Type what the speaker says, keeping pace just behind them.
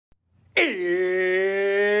It's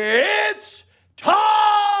time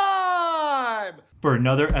for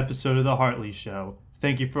another episode of the Hartley Show.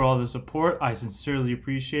 Thank you for all the support. I sincerely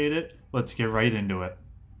appreciate it. Let's get right into it.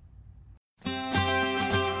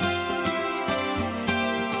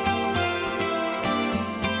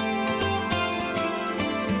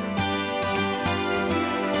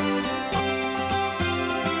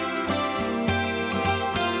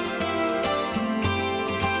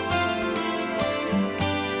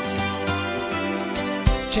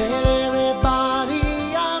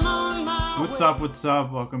 What's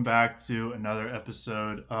up? Welcome back to another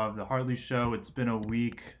episode of the Hartley Show. It's been a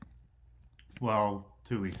week, well,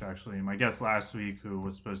 2 weeks actually. My guest last week, who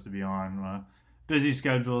was supposed to be on, busy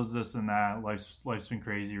schedules, this and that. Life's been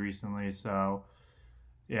crazy recently, so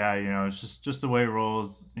yeah, it's just the way it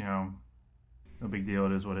rolls. No big deal.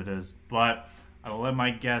 It is what it is. But I will let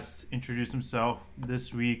my guest introduce himself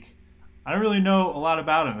this week. I don't really know a lot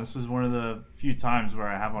about him. This is one of the few times where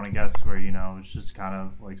I have on a guest where, it's just kind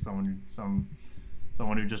of like someone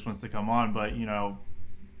who just wants to come on. But,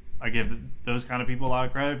 I give those kind of people a lot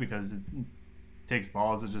of credit because it takes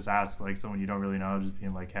balls to just ask like someone you don't really know, just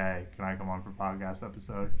being like, hey, can I come on for a podcast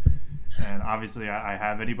episode? And obviously I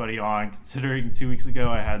have anybody on, considering 2 weeks ago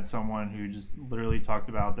I had someone who just literally talked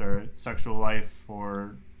about their sexual life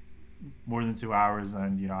for more than 2 hours.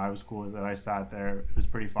 And, I was cool with it. I sat there. It was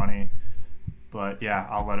pretty funny. But yeah,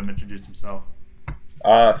 I'll let him introduce himself.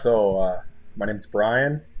 My name's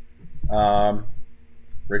Bryan.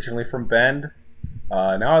 Originally from Bend.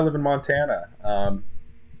 Now I live in Montana.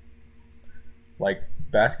 Like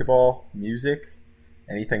basketball, music,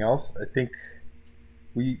 anything else? I think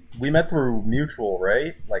we met through mutual,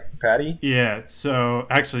 right? Like Patty? Yeah, so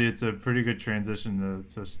actually it's a pretty good transition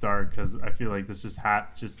to start because I feel like this just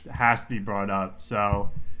has to be brought up. So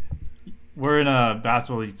we're in a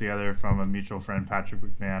basketball league together from a mutual friend, Patrick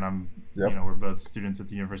McMahon. We're both students at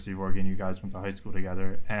the University of Oregon. You guys went to high school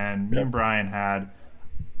together. And me and Bryan had,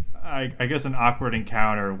 I guess, an awkward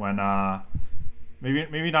encounter when,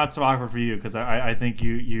 maybe not so awkward for you because I think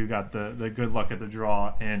you got the good luck at the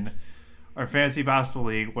draw in our fantasy basketball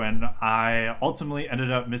league when I ultimately ended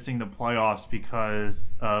up missing the playoffs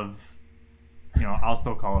because of, I'll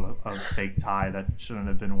still call it a fake tie that shouldn't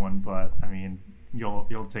have been one, but I mean,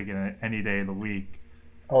 You'll take it any day of the week.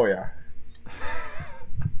 Oh yeah.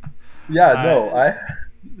 Go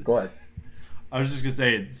ahead. I was just gonna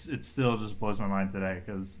say it still just blows my mind today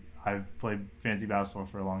because I've played fantasy basketball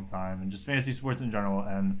for a long time and just fantasy sports in general,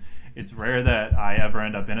 and it's rare that I ever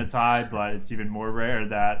end up in a tie, but it's even more rare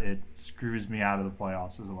that it screws me out of the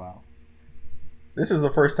playoffs as well. This is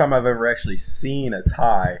the first time I've ever actually seen a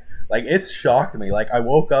tie. Like, it's shocked me. Like, I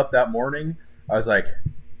woke up that morning, I was like,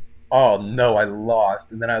 oh no, I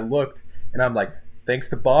lost. And then I looked and I'm like, thanks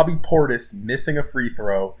to Bobby Portis missing a free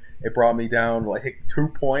throw, it brought me down like 2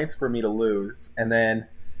 points for me to lose. And then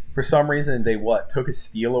for some reason they took a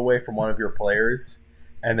steal away from one of your players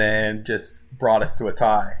and then just brought us to a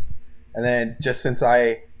tie. And then just since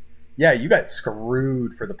you got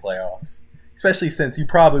screwed for the playoffs. Especially since you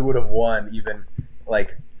probably would have won even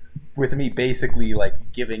like with me basically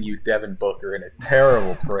like giving you Devin Booker in a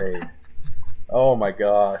terrible trade. Oh my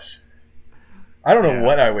gosh. I don't know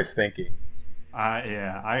what I was thinking.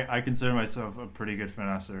 I consider myself a pretty good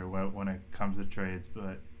finesser when it comes to trades,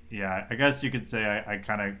 but yeah, I guess you could say I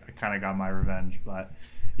kind of got my revenge. But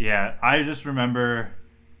yeah, I just remember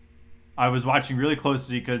I was watching really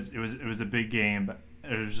closely because it was a big game, but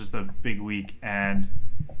it was just a big week, and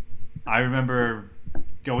I remember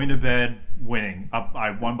going to bed winning up. I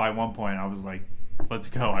won by 1 point. I was like, let's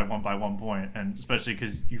go. I won by 1 point. And especially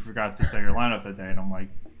because you forgot to set your lineup that day. And I'm like,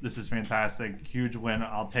 this is fantastic. Huge win.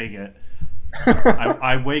 I'll take it.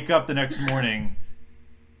 I wake up the next morning.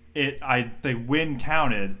 The win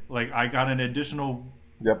counted. Like, I got an additional.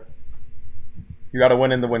 Yep. You got to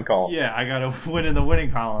win in the win column. Yeah, I got to win in the winning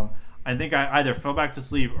column. I think I either fell back to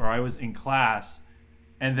sleep or I was in class.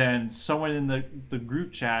 And then someone in the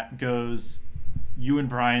group chat goes, you and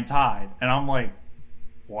Bryan tied. And I'm like,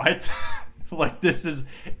 what? Like, this is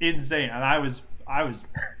insane. And I was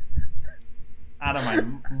out of my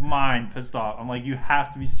mind, pissed off. I'm like, you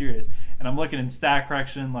have to be serious. And I'm looking in stat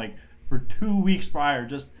correction, like, for 2 weeks prior,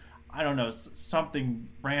 just, I don't know, something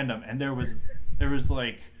random. And there was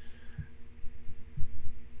like,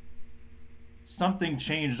 something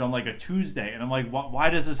changed on, like, a Tuesday. And I'm like, why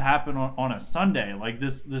does this happen on a Sunday? Like,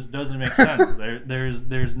 this doesn't make sense.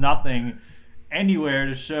 There's nothing anywhere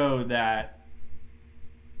to show that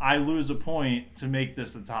I lose a point to make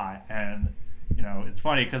this a tie. And it's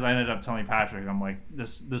funny because I ended up telling Patrick, I'm like,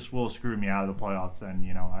 this will screw me out of the playoffs. And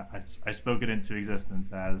I spoke it into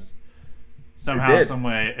existence as somehow, some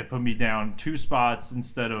way, it put me down 2 spots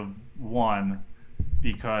instead of 1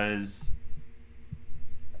 because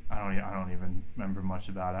I don't even remember much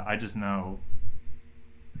about it. I just know.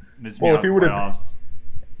 Well, if you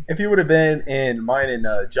would have been in mine and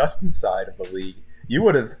Justin's side of the league, you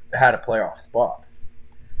would have had a playoff spot.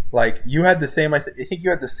 Like you had the same. I think you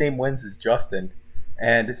had the same wins as Justin,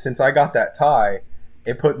 and since I got that tie,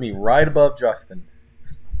 it put me right above Justin.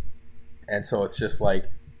 And so it's just like,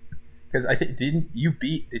 because I think did you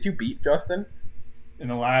beat Justin in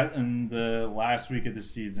the last week of the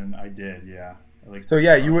season? I did, yeah. So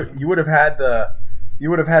yeah, you would have had the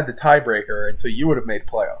tiebreaker, and so you would have made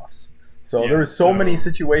playoffs. So there was so many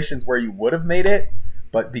situations where you would have made it,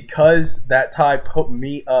 but because that tie put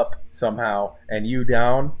me up somehow and you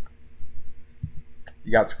down,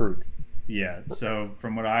 you got screwed. Yeah. So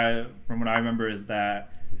from what I remember is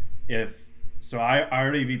that I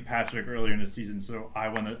already beat Patrick earlier in the season, so I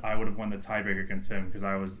would have won the tiebreaker against him because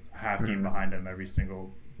I was half game behind him every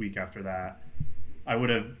single week after that. I would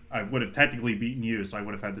have technically beaten you, so I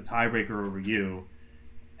would have had the tiebreaker over you,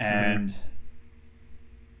 and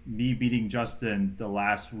me beating Justin the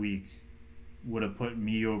last week would have put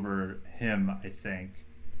me over him, I think.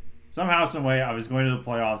 Somehow, some way, I was going to the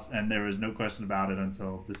playoffs, and there was no question about it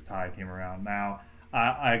until this tie came around. Now,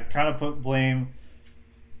 I kind of put blame.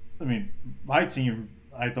 I mean, my team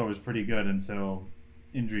I thought was pretty good until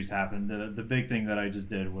injuries happened. The big thing that I just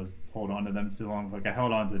did was hold on to them too long. Like I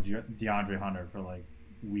held on to DeAndre Hunter for like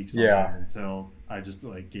weeks until I just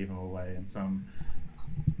like gave him away in some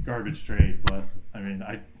garbage trade. But I mean,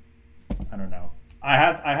 I don't know. I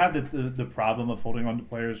had the problem of holding on to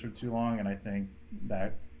players for too long, and I think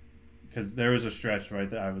that because there was a stretch right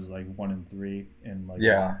that I was like 1-3 in like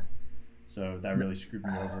one, so that really screwed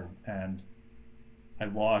me over, and I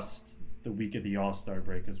lost the week of the All-Star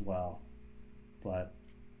break as well. But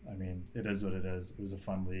I mean, it is what it is. It was a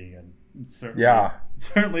fun league, and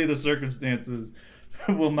certainly the circumstances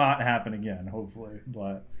will not happen again, hopefully.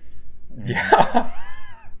 But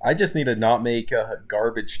I just need to not make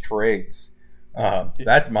garbage trades.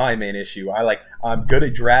 That's my main issue. I'm good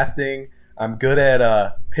at drafting. I'm good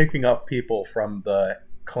at picking up people from the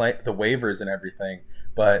waivers and everything,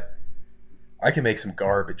 but I can make some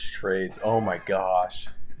garbage trades. Oh my gosh!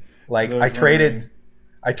 Like I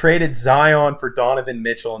traded Zion for Donovan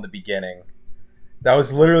Mitchell in the beginning. That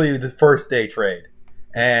was literally the first day trade,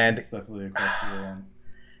 and it's definitely a questionable one.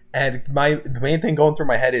 And the main thing going through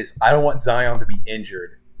my head is I don't want Zion to be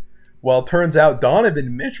injured. Well, it turns out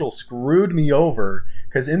Donovan Mitchell screwed me over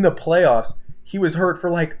because in the playoffs he was hurt for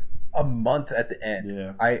like a month at the end.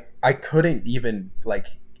 Yeah. I couldn't even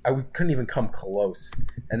come close.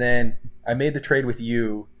 And then I made the trade with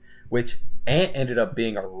you, which Ant ended up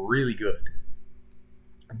being a really good.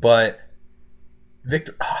 But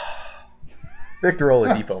Victor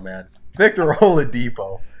Oladipo, man. Victor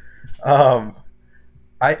Oladipo.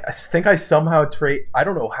 I think I somehow I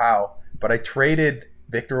don't know how, but I traded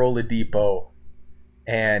Victor Oladipo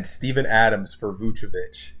and Steven Adams for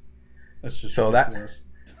Vucevic. That's just so ridiculous.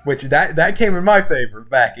 that came in my favor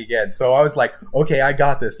back again. So I was like, okay, I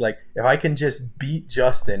got this. Like, if I can just beat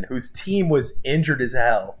Justin, whose team was injured as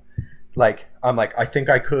hell, I think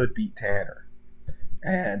I could beat Tanner.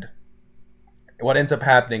 And what ends up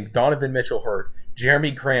happening, Donovan Mitchell hurt,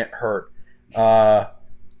 Jeremy Grant hurt,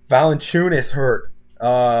 Valanciunas hurt,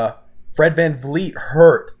 Fred VanVleet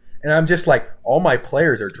hurt. And I'm just like, all my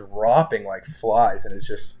players are dropping like flies, and it's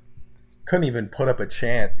just couldn't even put up a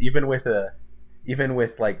chance. Even with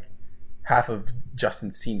like half of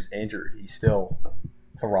Justin's team's injured, he still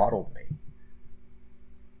throttled me.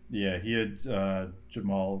 Yeah, he had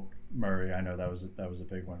Jamal Murray. I know that was a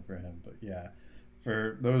big one for him. But yeah,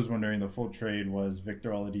 for those wondering, the full trade was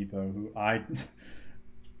Victor Oladipo, who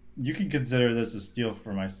you can consider this a steal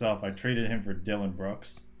for myself. I traded him for Dylan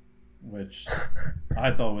Brooks, which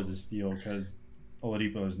I thought was a steal because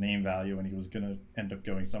Oladipo's name value, and he was going to end up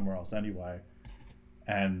going somewhere else anyway.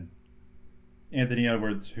 And Anthony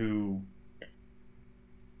Edwards, who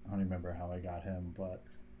I don't remember how I got him, but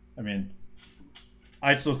I mean,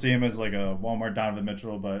 I still see him as like a Walmart Donovan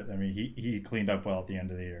Mitchell, but I mean, he cleaned up well at the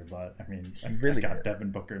end of the year. But I mean, I got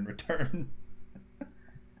Devin Booker in return.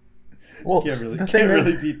 Well, can't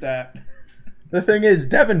really beat that. The thing is,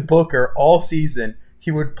 Devin Booker all season,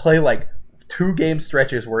 he would play like 2 game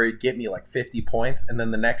stretches where he'd get me like 50 points, and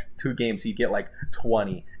then the next 2 games he'd get like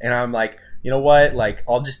 20. And I'm like, you know what? Like,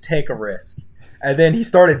 I'll just take a risk. And then he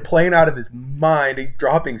started playing out of his mind and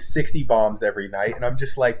dropping 60 bombs every night. And I'm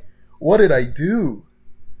just like, what did I do?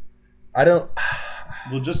 I don't.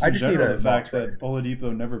 Well, just in general, the fact that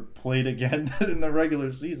Oladipo never played again in the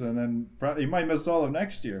regular season, and probably he might miss all of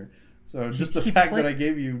next year. So just the fact that I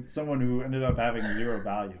gave you someone who ended up having zero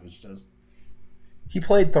value was just... He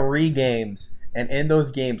played 3 games, and in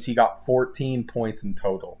those games, he got 14 points in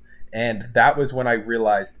total. And that was when I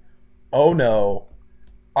realized, oh no,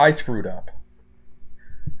 I screwed up.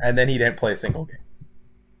 And then he didn't play a single game.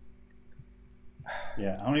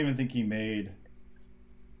 Yeah, I don't even think he made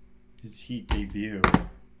his Heat debut.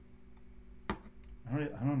 I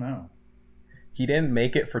don't know. He didn't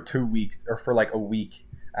make it for 2 weeks, or for like a week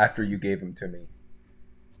after you gave him to me.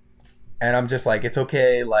 And I'm just like, it's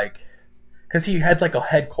okay, like, because he had like a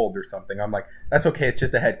head cold or something. I'm like, that's okay, it's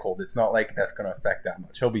just a head cold. It's not like that's going to affect that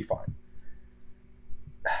much. He'll be fine.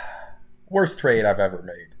 Worst trade I've ever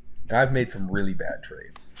made. And I've made some really bad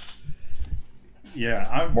trades. Yeah,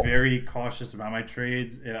 I'm very cautious about my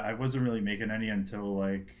trades. I wasn't really making any until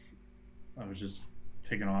like I was just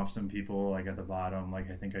picking off some people like at the bottom. Like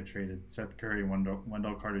I think I traded Seth Curry,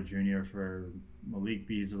 Wendell Carter Jr. for Malik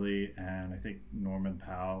Beasley, and I think Norman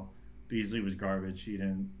Powell. Beasley was garbage. He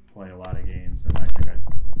didn't play a lot of games, and I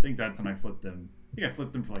think that's when I flipped him. I think I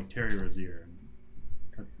flipped him for like Terry Rozier.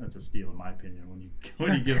 That's a steal in my opinion.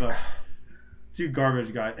 When you give up 2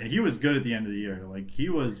 garbage guys, and he was good at the end of the year. Like he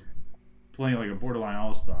was playing like a borderline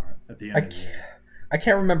all-star at the end of the year. I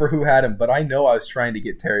can't remember who had him, but I know I was trying to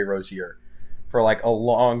get Terry Rozier for like a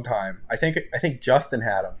long time. I think Justin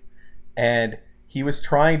had him, and he was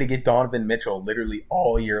trying to get Donovan Mitchell literally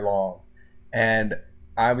all year long. And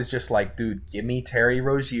I was just like, dude, give me Terry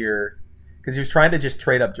Rozier, because he was trying to just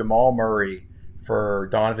trade up Jamal Murray for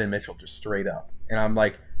Donovan Mitchell, just straight up. And I'm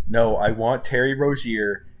like, no, I want Terry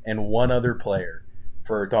Rozier and one other player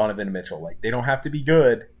for Donovan Mitchell. Like, they don't have to be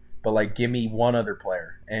good, but like, give me one other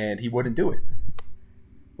player. And he wouldn't do it.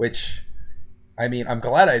 Which, I mean, I'm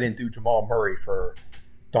glad I didn't do Jamal Murray for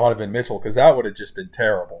Donovan Mitchell, because that would have just been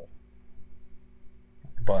terrible.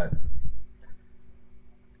 But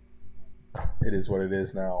it is what it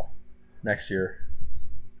is now. Next year.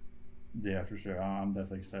 Yeah, for sure. I'm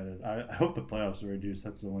definitely excited. I hope the playoffs are reduced.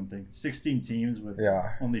 That's the one thing. 16 teams with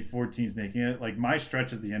only 4 teams making it. Like, my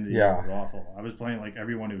stretch at the end of the year was awful. I was playing like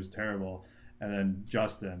everyone who was terrible. And then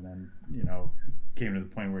Justin, and, you know, came to the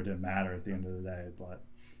point where it didn't matter at the end of the day. But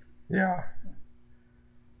yeah.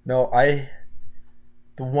 No,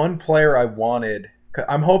 the one player I wanted,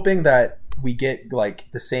 I'm hoping that we get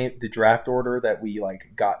like the draft order that we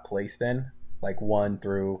like got placed in, like 1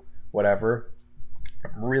 through whatever.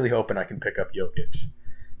 I'm really hoping I can pick up Jokic.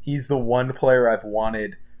 He's the one player I've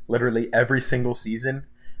wanted literally every single season,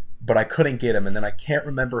 but I couldn't get him. And then I can't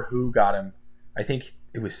remember who got him. I think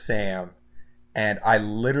it was Sam. And I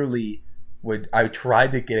literally I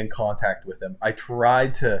tried to get in contact with him. I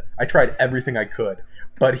tried everything I could,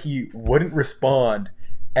 but he wouldn't respond.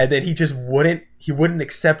 And then he wouldn't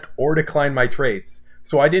accept or decline my trades.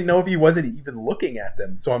 So I didn't know if he wasn't even looking at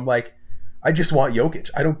them. So I'm like, I just want Jokic.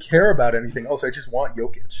 I don't care about anything else. I just want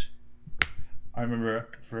Jokic. I remember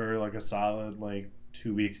for like a solid like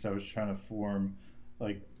 2 weeks, I was trying to form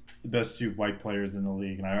like the best 2 white players in the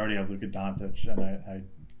league, and I already have Luka Doncic, and I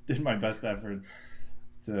did my best efforts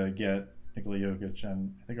to get Nikola Jokic,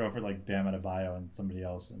 and I think I offered like Bam Adebayo and somebody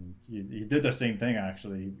else, and he did the same thing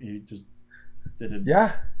actually. He just didn't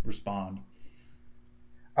respond.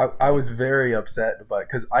 I was very upset, but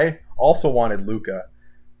because I also wanted Luka.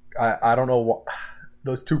 I don't know what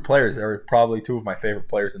those 2 players are probably 2 of my favorite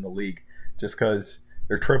players in the league, just because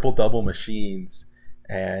they're triple-double machines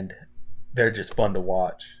and they're just fun to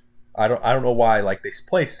watch. I don't know why, like, they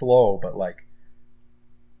play slow, but like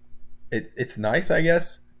it's nice, I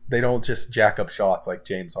guess. They don't just jack up shots like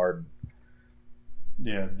James Harden.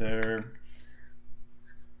 Yeah,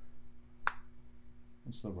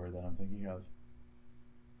 what's the word that I'm thinking of?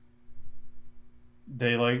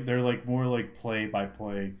 They're like more like play by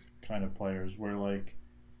play kind of players, where like,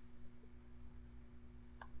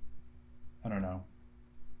 I don't know,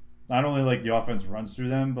 not only like the offense runs through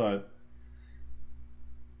them, but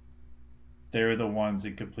they're the ones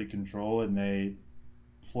in complete control, and they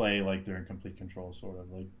play like they're in complete control, sort of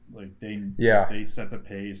like they set the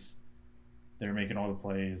pace, they're making all the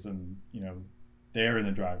plays, and you know, they're in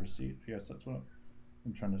the driver's seat. I guess that's what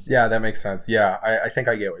I'm trying to say. Yeah, that makes sense. Yeah, I think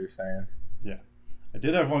I get what you're saying. Yeah. I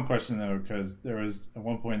did have one question though, because there was at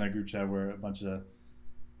one point in that group chat where a bunch of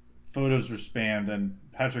photos were spammed, and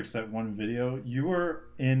Patrick sent one video. You were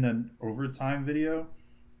in an overtime video.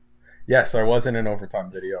 Yes, I was in an overtime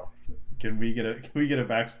video. Can we get a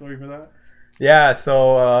backstory for that? Yeah.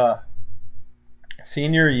 So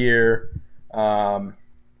senior year,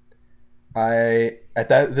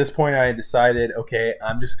 this point I had decided, okay,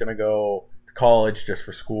 I'm just gonna go to college just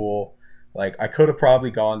for school. Like, I could have probably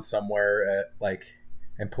gone somewhere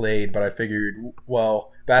and played, but I figured,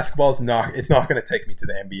 well, basketball's not. It's not going to take me to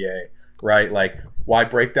the NBA, right? Like, why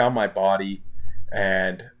break down my body,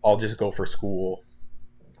 and I'll just go for school.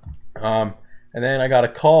 And then I got a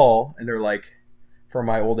call, and they're like, from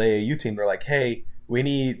my old AAU team, they're like, hey, we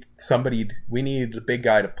need a big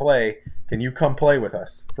guy to play. Can you come play with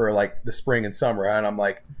us for like the spring and summer? And I'm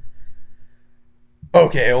like,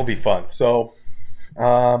 okay, it'll be fun. So,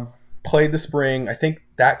 played the spring. I think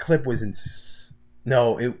that clip was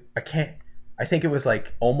I think it was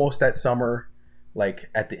like almost that summer,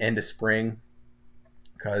 like at the end of spring,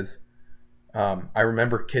 because I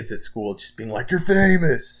remember kids at school just being like, "You're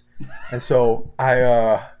famous," and so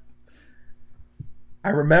I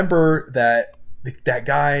remember that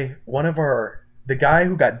guy, the guy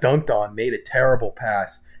who got dunked on, made a terrible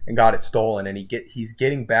pass and got it stolen, and he's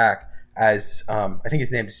getting back as I think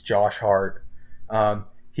his name is Josh Hart.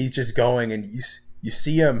 He's just going, and you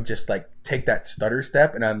see him just like take that stutter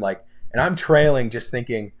step, and I'm trailing, just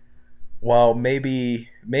thinking, well, maybe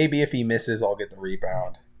if he misses, I'll get the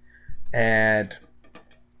rebound. And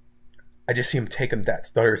I just see him take that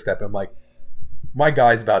stutter step. I'm like, my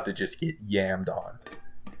guy's about to just get yammed on.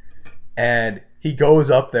 And he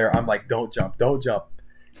goes up there. I'm like, don't jump.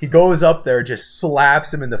 He goes up there, just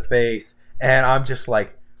slaps him in the face. And I'm just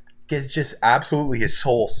like, gets just absolutely his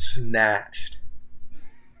soul snatched.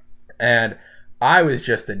 And I was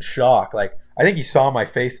just in shock. Like, I think you saw my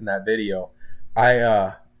face in that video.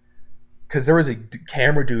 Because there was a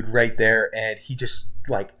camera dude right there, and he just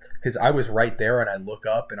like, because I was right there, and I look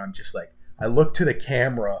up, and I'm just like, I look to the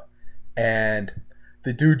camera, and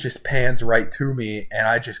the dude just pans right to me, and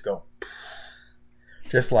I just go,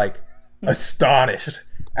 just like astonished.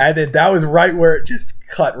 And then that was right where it just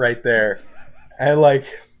cut right there. And like,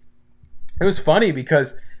 it was funny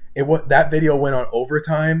because that video went on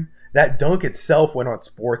Overtime. That dunk itself went on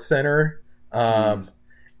SportsCenter.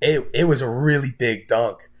 It was a really big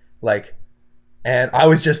dunk. Like, and I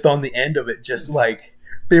was just on the end of it, just like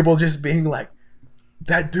people just being like,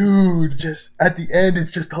 that dude just at the end is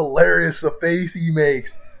just hilarious. The face he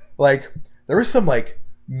makes. Like, there was some like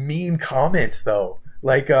mean comments though.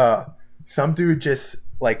 Like, some dude just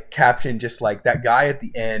like captioned just like, that guy at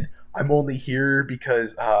the end, I'm only here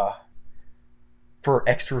because for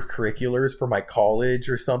extracurriculars for my college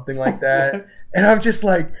or something like that. And I'm just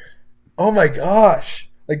like, oh my gosh.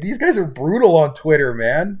 Like, these guys are brutal on Twitter,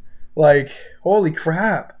 man. Like, holy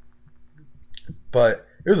crap. But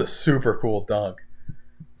it was a super cool dunk.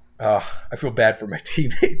 I feel bad for my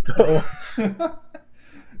teammate though.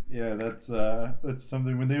 Yeah, that's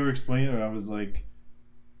something. When they were explaining it, I was like,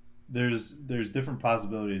 there's different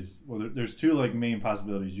possibilities. Well, there's two like main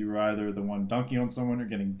possibilities. You were either the one dunking on someone or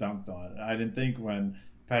getting dunked on. And I didn't think when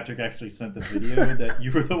Patrick actually sent the video that you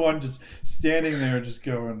were the one just standing there just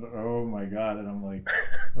going, oh my God. And I'm like,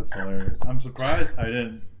 that's hilarious. I'm surprised I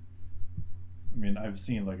didn't. I mean, I've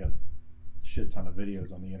seen like a shit ton of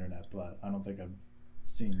videos on the internet, but I don't think I've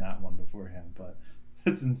seen that one beforehand. But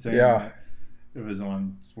it's insane. Yeah. It was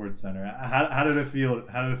on SportsCenter. How did it feel?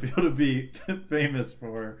 How did it feel to be famous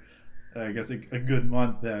for, I guess, a good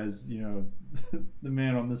month as, you know, the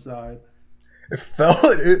man on the side? It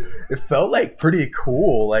felt like pretty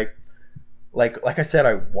cool. Like I said,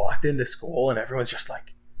 I walked into school and everyone's just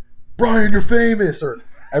like, Bryan, you're famous, or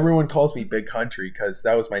everyone calls me Big Country because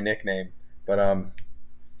that was my nickname. But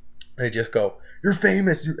they just go, you're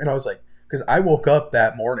famous, and I was like, because I woke up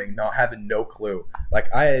that morning not having no clue. Like,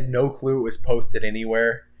 I had no clue it was posted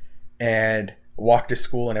anywhere, and walked to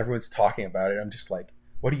school and everyone's talking about it. I'm just like,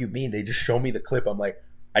 what do you mean? They just show me the clip. I'm like,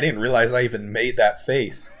 I didn't realize I even made that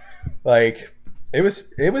face. Like, it was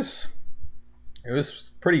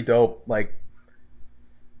pretty dope. Like,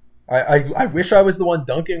 I wish I was the one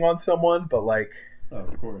dunking on someone, but like, oh,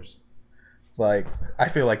 of course. Like, I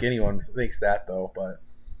feel like anyone thinks that though, but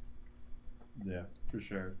yeah, for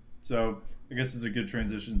sure. So I guess it's a good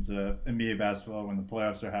transition to NBA basketball when the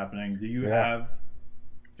playoffs are happening. Do you have a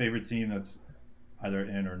favorite team that's either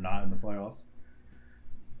in or not in the playoffs?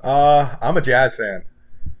 I'm a Jazz fan.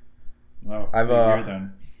 Oh, I've here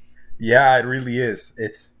then. Yeah, it really is.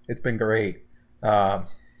 It's been great. I've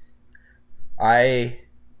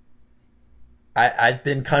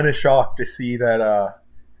been kind of shocked to see that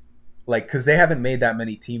like, because they haven't made that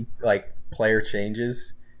many team like player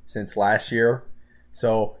changes since last year.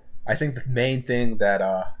 So I think the main thing that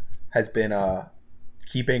has been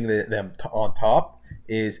keeping them on top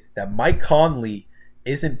is that Mike Conley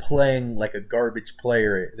isn't playing like a garbage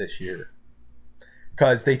player this year,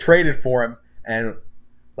 because they traded for him, and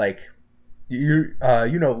like you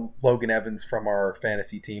know Logan Evans from our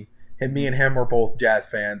fantasy team, and me and him are both Jazz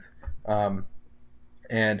fans,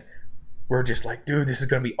 and we're just like, dude, this is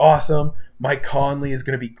going to be awesome. Mike Conley is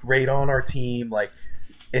going to be great on our team. Like,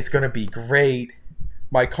 it's going to be great.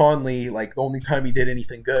 Mike Conley, like, the only time he did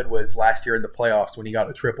anything good was last year in the playoffs when he got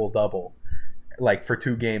a triple-double, like, for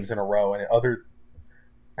 2 games in a row. And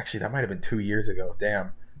actually, that might have been 2 years ago.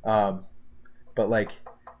 Damn. But, like,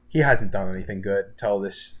 he hasn't done anything good until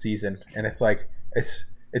this season. And it's like, it's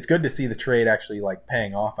good to see the trade actually, like,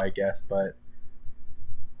 paying off, I guess. But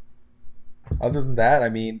other than that, I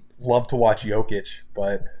mean, love to watch Jokic,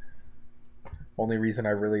 but only reason I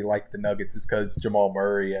really like the Nuggets is because Jamal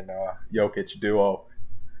Murray and Jokic duo.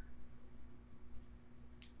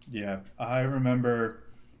 Yeah, I remember.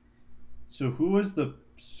 So who was the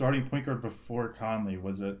starting point guard before Conley?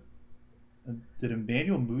 Was it? Did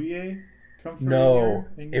Emmanuel Mudiay come from? No,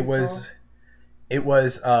 it was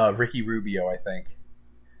Ricky Rubio, I think.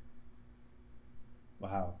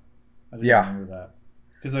 Wow, I didn't remember that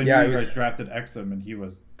because I knew you guys drafted Exum and he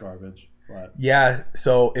was garbage. But yeah,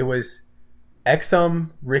 so it was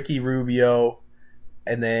Exum, Ricky Rubio,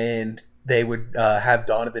 and then they would have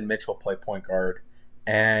Donovan Mitchell play point guard.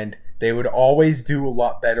 And they would always do a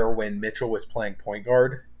lot better when Mitchell was playing point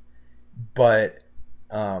guard. But,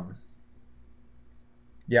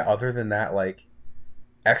 yeah, other than that, like,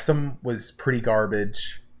 Exum was pretty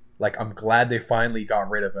garbage. Like, I'm glad they finally got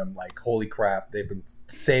rid of him. Like, holy crap, they've been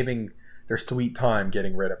saving their sweet time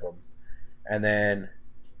getting rid of him. And then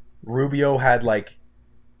Rubio had, like,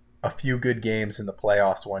 a few good games in the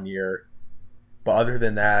playoffs one year. But other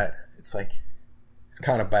than that, it's like, it's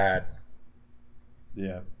kind of bad.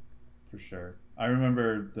 Yeah, for sure. I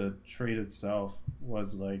remember the trade itself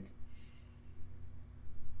was like,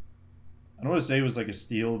 I don't want to say it was like a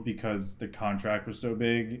steal because the contract was so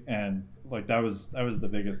big, and like that was the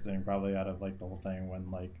biggest thing probably out of like the whole thing. When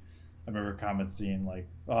like I remember comments seeing like,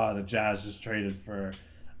 oh, the Jazz just traded for an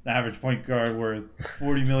average point guard worth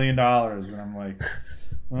 $40 million, and I'm like,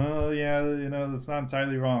 well, yeah, you know, that's not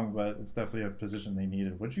entirely wrong, but it's definitely a position they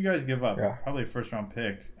needed. What'd you guys give up? Yeah. Probably a first round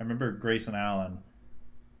pick. I remember Grayson Allen.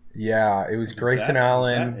 Yeah, it was Grayson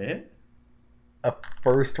Allen. Is that it? A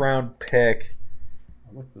first round pick.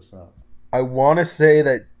 I'll look this up. I want to say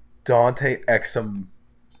that Dante Exum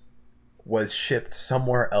was shipped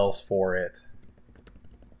somewhere else for it.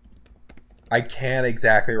 I can't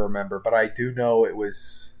exactly remember, but I do know it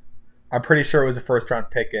was. I'm pretty sure it was a first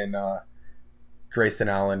round pick in Grayson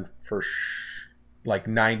Allen for like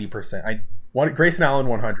 90%. Grayson Allen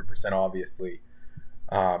 100%, obviously.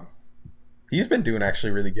 He's been doing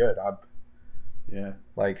actually really good. Yeah.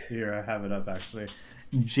 Like here, I have it up actually.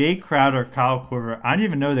 Jay Crowder, Kyle Korver. I didn't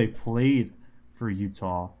even know they played for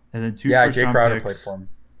Utah. And then 2 first Jay round Crowder picks. played for him.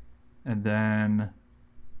 And then,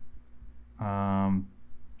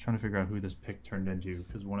 trying to figure out who this pick turned into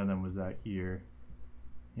because one of them was that year.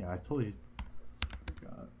 Yeah, I totally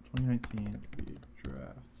forgot. 2019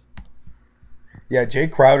 draft. Yeah, Jay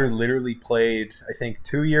Crowder literally played, I think,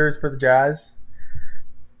 2 years for the Jazz.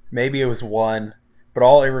 Maybe it was 1. But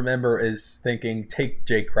all I remember is thinking, take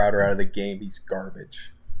Jay Crowder out of the game. He's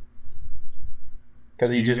garbage. Because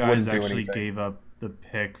he just wouldn't do anything. You guys actually gave up the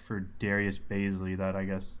pick for Darius Baisley that I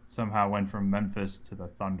guess somehow went from Memphis to the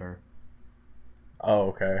Thunder. Oh,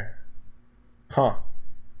 okay. Huh.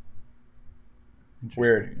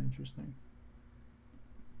 Weird. Interesting.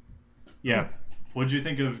 Yeah. What did you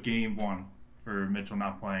think of game 1 for Mitchell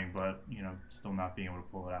not playing, but, you know, still not being able to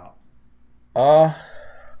pull it out?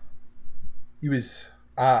 He was.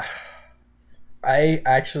 I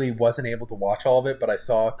actually wasn't able to watch all of it, but I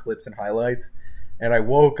saw clips and highlights. And I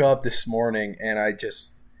woke up this morning and I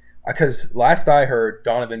just. Because last I heard,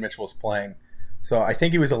 Donovan Mitchell was playing. So I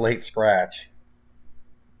think he was a late scratch.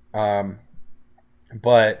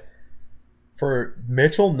 But for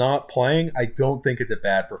Mitchell not playing, I don't think it's a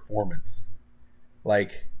bad performance.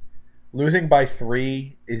 Like, losing by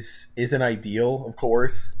 3 isn't ideal, of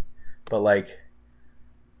course. But, like,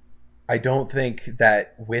 I don't think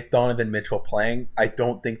that with Donovan Mitchell playing, I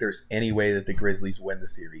don't think there's any way that the Grizzlies win the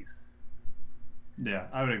series. Yeah,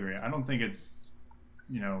 I would agree. I don't think it's,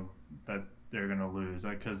 you know, that they're going to lose.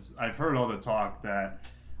 Because I've heard all the talk that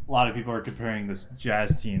a lot of people are comparing this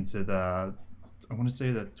Jazz team to the, I want to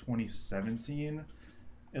say the 2017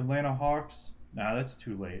 Atlanta Hawks. Nah, that's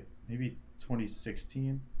too late. Maybe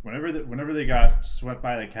 2016. Whenever they got swept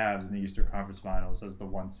by the Cavs in the Eastern Conference Finals as the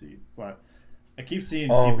 1 seed. But I keep seeing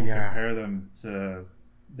people compare them to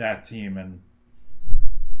that team, and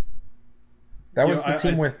that was the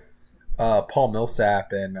team with Paul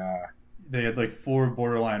Millsap and they had like 4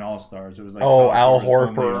 borderline all-stars. It was like Al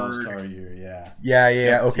Horford all-star year, yeah.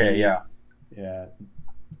 Yeah, okay, yeah. Yeah.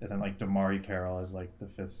 And then like Damari Carroll as like the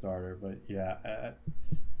 5th starter, but yeah,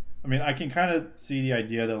 I mean, I can kind of see the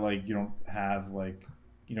idea that like you don't have like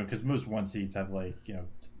because most one seeds have like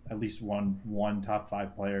at least one top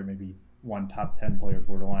 5 player, maybe one top 10 player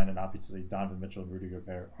borderline, and obviously Donovan Mitchell and Rudy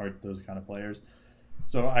Gobert aren't those kind of players.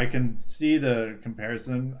 So I can see the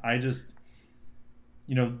comparison. I just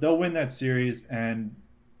they'll win that series and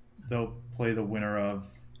they'll play the winner of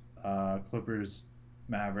Clippers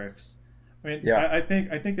Mavericks. I mean, Yeah, I think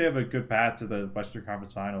they have a good path to the Western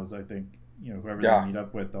Conference Finals. I think whoever they yeah, meet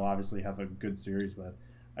up with, they'll obviously have a good series with.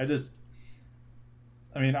 I just,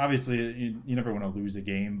 I mean, obviously you never want to lose a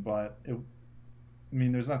game, but I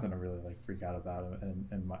mean, there's nothing to really like freak out about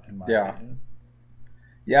in my yeah. opinion.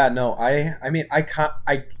 Yeah, no, I mean, I can't,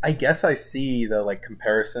 I guess I see the like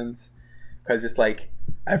comparisons because it's like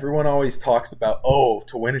everyone always talks about, oh,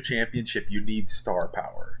 to win a championship, you need star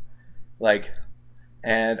power. Like,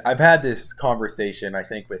 and I've had this conversation, I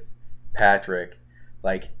think, with Patrick.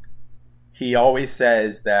 Like, he always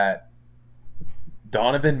says that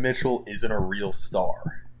Donovan Mitchell isn't a real star.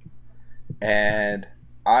 And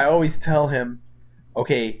I always tell him,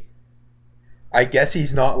 okay, I guess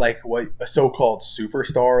he's not like what a so-called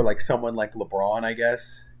superstar, like someone like LeBron, I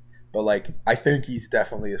guess. But like, I think he's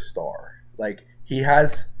definitely a star. Like he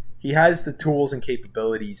has the tools and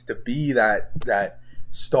capabilities to be that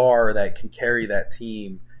star that can carry that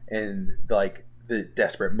team in like the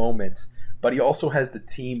desperate moments. But he also has the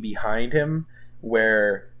team behind him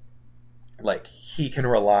where like he can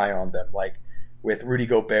rely on them. Like with Rudy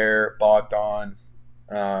Gobert,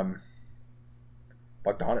 um,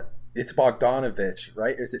 Bogdan. It's Bogdanovich,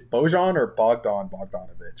 right? Is it Bojan or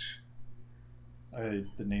Bogdanovich?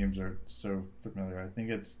 The names are so familiar. I think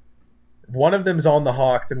it's One of them's on the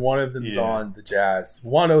Hawks and one of them's on the Jazz.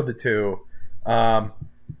 One of the two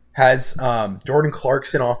has Jordan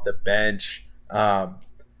Clarkson off the bench.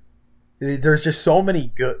 There's just so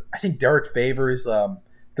many good. I think Derek Favors.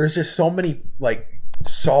 There's just so many like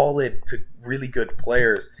solid to really good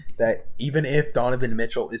players that even if Donovan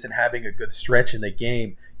Mitchell isn't having a good stretch in the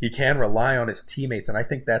game, he can rely on his teammates, and I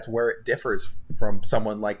think that's where it differs from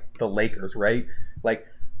someone like the Lakers, right? Like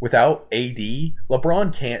without AD,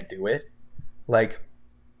 LeBron can't do it. Like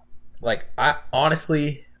I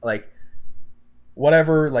honestly like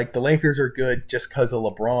whatever. Like the Lakers are good just because of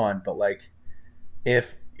LeBron, but like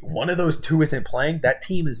if one of those two isn't playing, that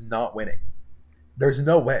team is not winning. There's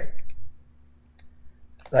no way.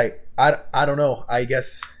 Like I don't know. I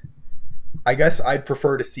guess I'd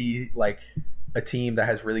prefer to see like a team that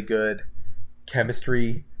has really good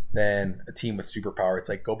chemistry than a team with superpower. It's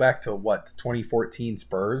like go back to what the 2014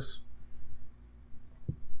 Spurs.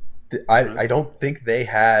 I don't think they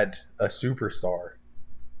had a superstar,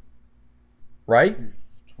 right?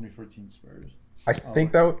 2014 Spurs. I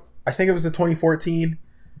think it was the 2014.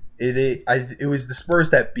 It was the Spurs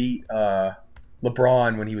that beat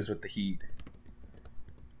LeBron when he was with the Heat.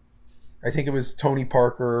 I think it was Tony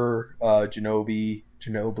Parker, Ginobili.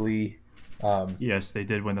 Yes, they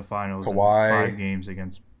did win the finals Kawhi. in 5 games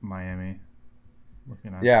against Miami.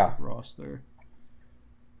 Looking at Yeah. the roster.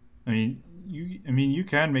 I mean, you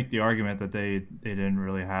can make the argument that they didn't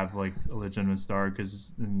really have like a legitimate star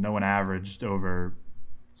because no one averaged over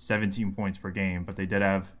 17 points per game, but they did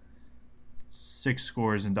have 6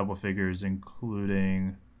 scores in double figures,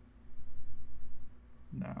 including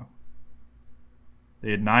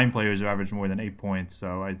they had 9 players who averaged more than 8 points.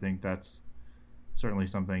 So I think that's certainly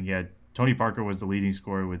something. Yeah, Tony Parker was the leading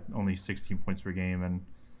scorer with only 16 points per game, and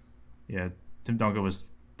yeah, Tim Duncan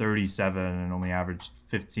was 37 and only averaged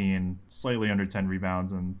 15, slightly under 10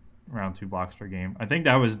 rebounds and around 2 blocks per game. I think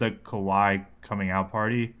that was the Kawhi coming out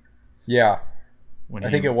party. Yeah, When I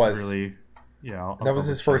think it was. Really, yeah, that was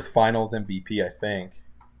his first Finals MVP, I think.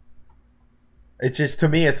 It's just to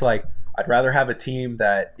me, it's like I'd rather have a team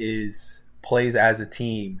that plays as a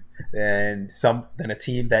team than a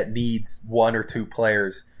team that needs 1 or 2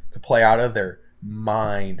 players to play out of their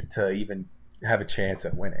mind to even have a chance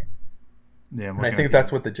at winning. Yeah, and I think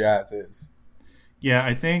that's what the Jazz is. Yeah,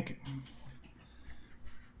 I think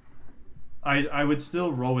I would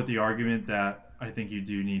still roll with the argument that I think you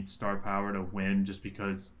do need star power to win, just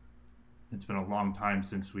because it's been a long time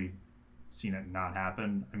since we've seen it not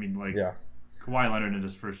happen. I mean, like Kawhi Leonard in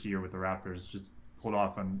his first year with the Raptors just pulled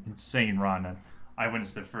off an insane run, and I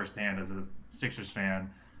witnessed it firsthand as a Sixers fan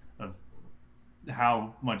of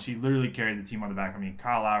how much he literally carried the team on the back. I mean,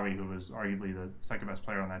 Kyle Lowry, who was arguably the second best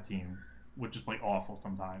player on that team, would just play awful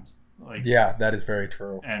sometimes. Like, yeah, that is very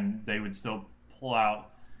true. And they would still pull out,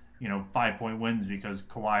 5-point wins because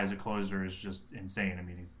Kawhi as a closer is just insane. I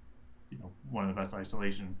mean, he's, one of the best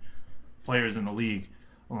isolation players in the league,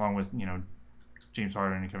 along with, James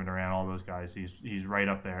Harden and Kevin Durant, all those guys. He's right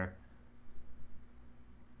up there.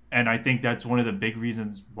 And I think that's one of the big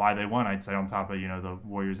reasons why they won. I'd say on top of the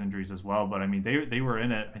Warriors' injuries as well. But I mean, they were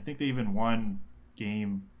in it. I think they even won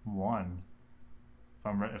game one,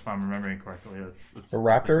 if I'm remembering correctly. That's The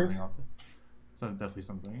Raptors. It's definitely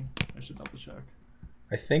something I should double check.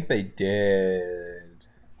 I think they did.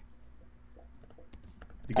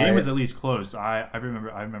 The game was at least close. I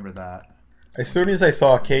remember that. As soon as I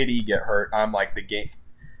saw KD get hurt, I'm like, the game,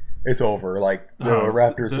 it's over. Like the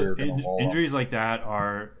Raptors are gonna roll. Injuries like that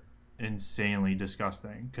are insanely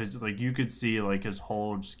disgusting because like you could see like his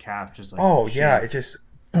whole calf just like yeah, it just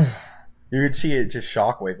you could see it just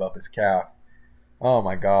shockwave up his calf. Oh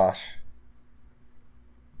my gosh.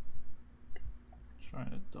 Trying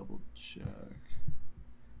to double check.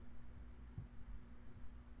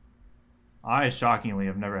 I shockingly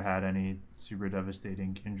have never had any super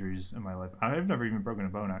devastating injuries in my life. I've never even broken a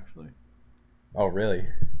bone actually. Oh really?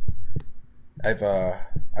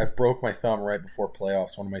 I've broke my thumb right before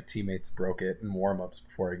playoffs. One of my teammates broke it in warm-ups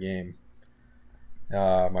before a game.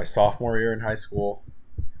 My sophomore year in high school.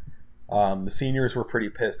 The seniors were pretty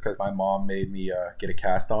pissed because my mom made me get a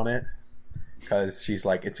cast on it because she's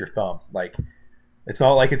like, it's your thumb. Like, it's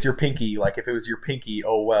not like it's your pinky. Like, if it was your pinky,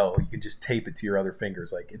 oh well, you can just tape it to your other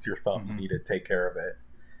fingers. Like, it's your thumb. You need to take care of it.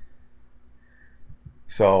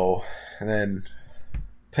 So, and then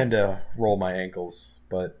tend to roll my ankles,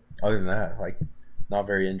 but other than that, like, not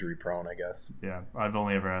very injury prone, I guess. Yeah, I've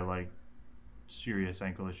only ever had like serious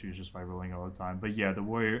ankle issues just by rolling all the time. But yeah, the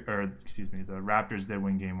Raptors did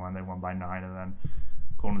win game one. They won by 9, and then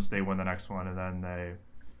Golden State won the next one, and then they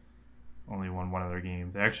only won one other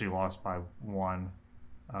game. They actually lost by 1.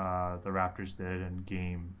 The Raptors did in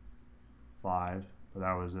game 5, but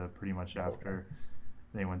that was pretty much after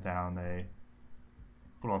they went down. They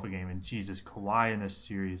put off a game, and Jesus, Kawhi in this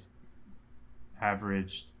series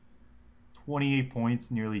averaged 28 points,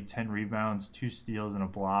 nearly 10 rebounds, 2 steals, and a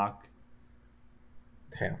block.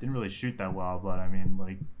 Damn. Didn't really shoot that well, but I mean,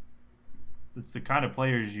 like, it's the kind of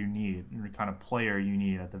players you need, and the kind of player you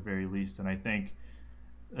need at the very least. And I think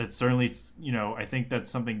it's certainly, I think that's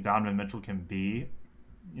something Donovan Mitchell can be,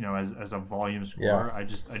 as a volume scorer. Yeah. I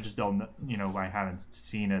just don't, I haven't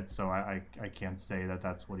seen it, so I can't say that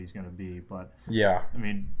that's what he's going to be. But yeah, I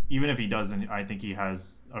mean, even if he doesn't, I think he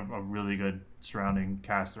has a really good surrounding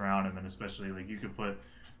cast around him, and especially like you could put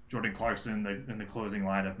Jordan Clarkson in the closing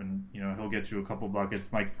lineup, and he'll get you a couple buckets.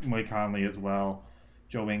 Mike Conley as well,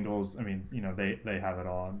 Joe Ingles. I mean, they have it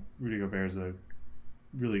all. Rudy Gobert's a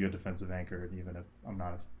really good defensive anchor, even if I'm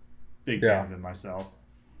not a big fan of him myself.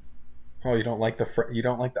 Oh, you don't like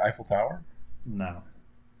the Eiffel Tower? No.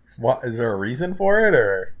 What, is there a reason for it,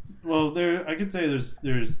 or? Well, I could say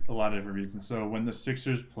there's a lot of different reasons. So when the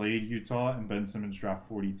Sixers played Utah and Ben Simmons dropped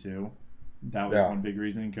 42, that was one big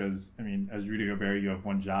reason. Because I mean, as Rudy Gobert, you have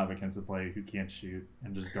one job against a player who can't shoot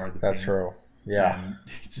and just guard the paint. That's true. Yeah. And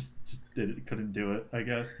he just couldn't do it, I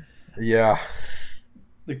guess. Yeah.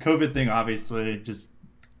 The COVID thing, obviously, just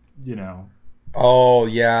Oh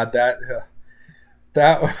yeah, that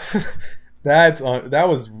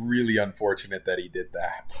was really unfortunate that he did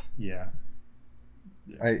that. Yeah.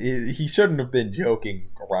 He shouldn't have been joking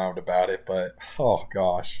around about it, but oh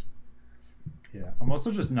gosh. Yeah, I'm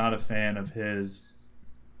also just not a fan of his.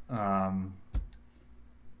 How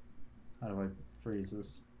do I phrase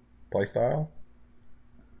this? Play style.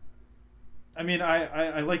 I mean,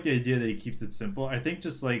 I like the idea that he keeps it simple. I think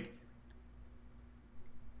just like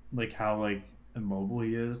how like immobile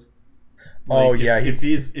he is. Like if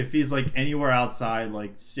he's like anywhere outside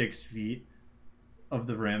like 6 feet of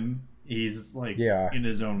the rim, he's like in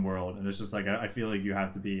his own world, and it's just like I feel like you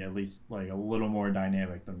have to be at least like a little more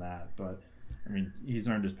dynamic than that. But I mean, he's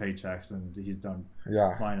earned his paychecks and he's done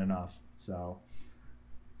fine enough. So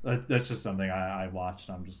that's just something I watched.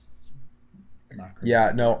 I'm just not crazy.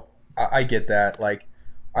 Yeah, no, I get that. Like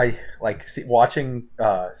I watching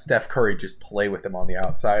Steph Curry just play with him on the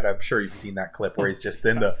outside. I'm sure you've seen that clip where he's just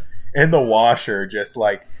in the washer, just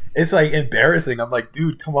like it's like embarrassing. I'm like,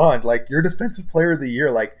 dude, come on, like you're defensive player of the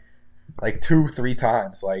year, like 2-3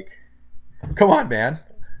 times, like come on, man.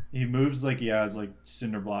 He moves like he has like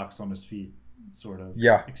cinder blocks on his feet, sort of.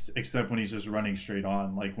 Yeah. Except when he's just running straight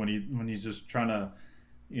on, like when he's just trying to,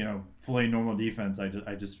 play normal defense.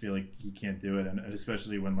 I just feel like he can't do it, and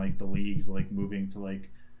especially when like the league's like moving to like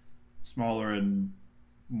smaller and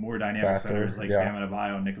more dynamic centers like Bam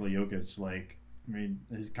Adebayo and Nikola Jokic. Like, I mean,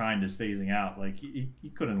 his kind is phasing out. Like he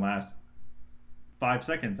couldn't last 5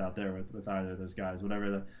 seconds out there with either of those guys,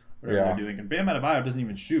 whatever they're doing. And Bam Adebayo doesn't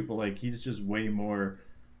even shoot, but like he's just way more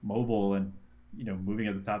mobile and moving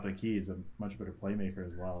at the top of the key. He's a much better playmaker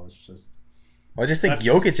as well. It's just I just think That's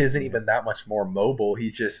Jokic just- isn't even that much more mobile. He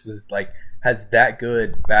just is like has that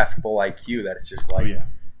good basketball IQ that it's just like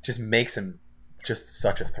just makes him just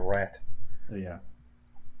such a threat. Yeah.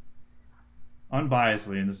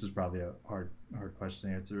 Unbiasedly, and this is probably a hard question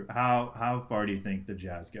to answer. How far do you think the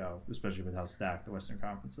Jazz go, especially with how stacked the Western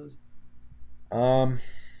Conference is?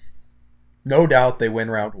 No doubt they win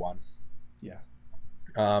round one. Yeah.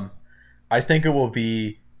 I think it will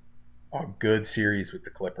be a good series with the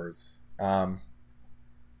Clippers.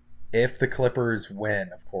 If the Clippers win,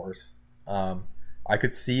 of course, I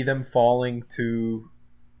could see them falling to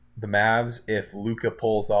the Mavs if Luka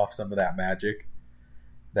pulls off some of that magic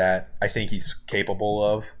that I think he's capable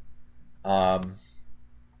of.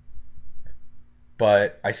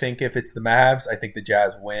 But I think if it's the Mavs, I think the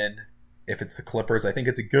Jazz win. If it's the Clippers, I think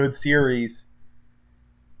it's a good series.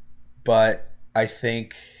 But I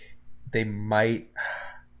think they might...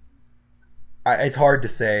 it's hard to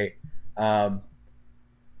say. I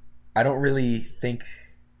don't really think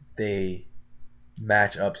they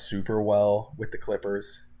match up super well with the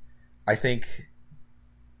Clippers. I think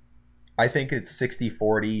it's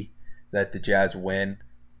 60-40 that the Jazz win.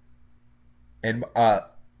 And I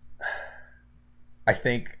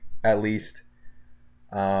think at least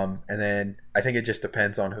and then I think it just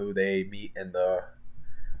depends on who they meet in the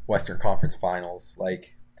Western Conference Finals.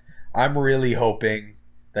 Like, I'm really hoping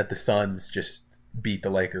that the Suns just beat the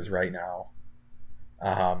Lakers right now.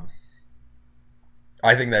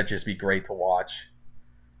 I think that'd just be great to watch.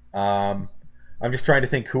 I'm just trying to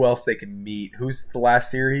think who else they can meet. Who's the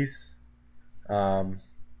last series?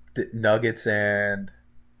 Nuggets and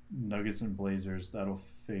Blazers. That'll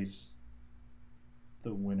face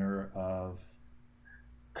the winner of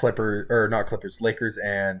Lakers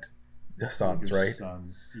and the Suns, right?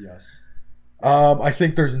 Suns, yes. I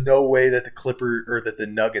think there's no way that the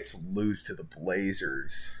Nuggets lose to the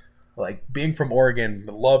Blazers. Like, being from Oregon,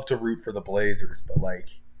 I love to root for the Blazers, but like,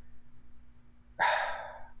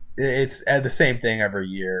 it's the same thing every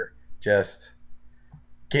year. Just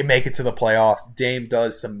make it to the playoffs. Dame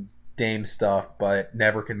does some Dame stuff, but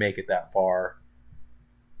never can make it that far.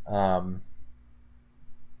 So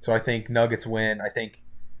I think Nuggets win. I think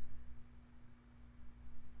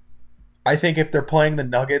if they're playing the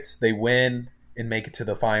Nuggets, they win and make it to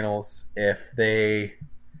the finals. If they're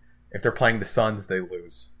playing the Suns, they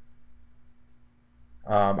lose.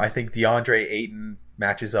 I think DeAndre Ayton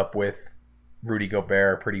matches up with Rudy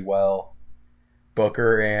Gobert pretty well.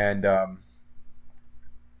 Booker and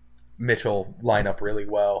Mitchell line up really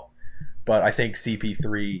well. But I think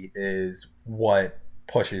CP3 is what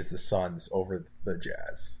pushes the Suns over the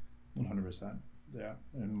Jazz. 100%. Yeah.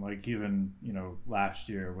 And like, even, last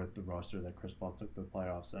year with the roster that Chris Paul took to the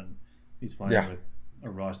playoffs, and he's playing with a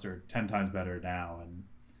roster 10 times better now, and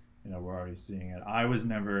we're already seeing it. I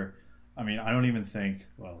don't even think,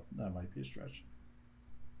 well, that might be a stretch.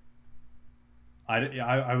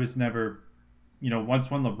 I was never,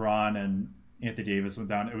 once when LeBron and Anthony Davis went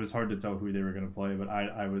down, it was hard to tell who they were going to play, but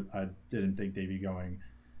I didn't think they'd be going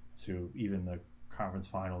to even the conference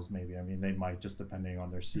finals. Maybe, they might, just depending on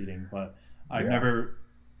their seeding, but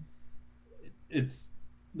it's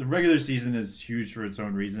the regular season is huge for its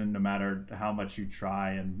own reason, no matter how much you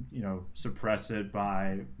try and suppress it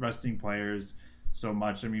by resting players so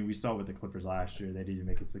much. We saw it with the Clippers last year. They didn't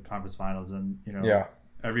make it to the conference finals, and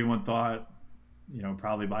everyone thought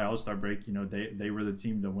probably by All-Star break they were the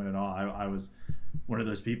team to win it all. I was one of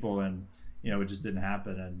those people, and it just didn't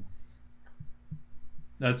happen. And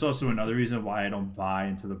that's also another reason why I don't buy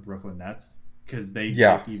into the Brooklyn Nets, because they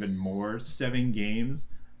get even more 7 games.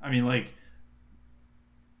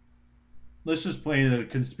 Let's just play the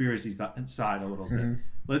conspiracy side a little bit.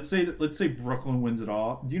 Let's say Brooklyn wins it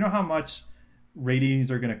all. Do you know how much ratings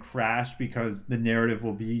are going to crash, because the narrative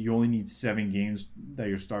will be you only need 7 games that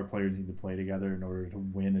your star players need to play together in order to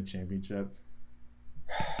win a championship?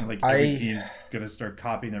 And every team's going to start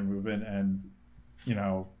copying their movement, and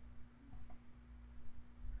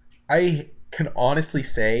I can honestly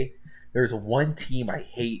say there's one team I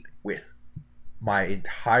hate with my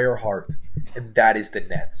entire heart, and that is the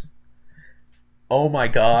Nets. Oh my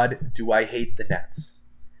God, do I hate the Nets.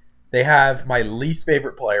 They have my least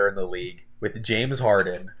favorite player in the league with James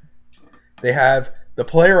Harden. They have the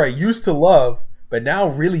player I used to love, but now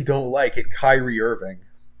really don't like, in Kyrie Irving.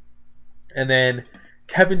 And then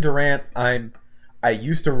Kevin Durant, I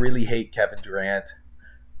used to really hate Kevin Durant,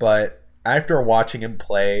 but after watching him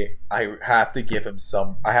play, I have to give him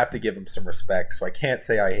some respect. So I can't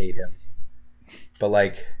say I hate him.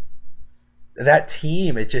 But that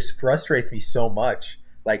team, it just frustrates me so much.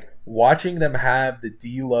 Watching them have the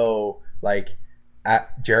D'Lo,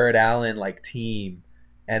 Jared Allen team,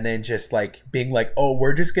 and then just like being like, oh,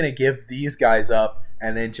 we're just gonna give these guys up,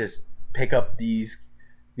 and then just pick up these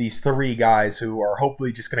 3 guys who are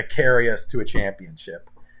hopefully just gonna carry us to a championship.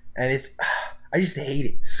 And I just hate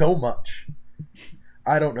it so much.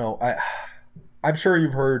 I don't know. I'm sure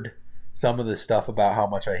you've heard some of this stuff about how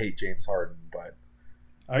much I hate James Harden, but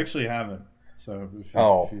I actually haven't. So if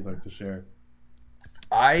you'd like to share.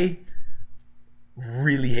 I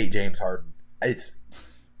really hate James Harden. It's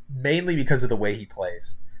mainly because of the way he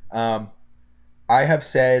plays. I have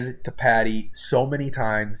said to Patty so many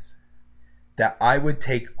times that I would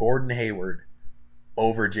take Gordon Hayward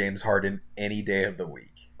over James Harden any day of the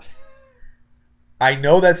week. I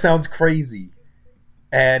know that sounds crazy,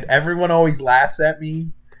 and everyone always laughs at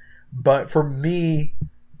me, but for me,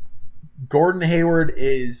 Gordon Hayward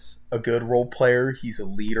is a good role player. He's a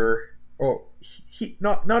leader. Oh, he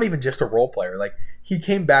not even just a role player. Like, he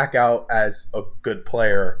came back out as a good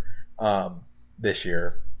player this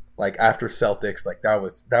year. Like, after Celtics, like that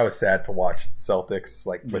was sad to watch Celtics,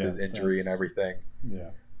 like, with his injury and everything.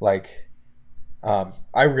 Yeah. Like,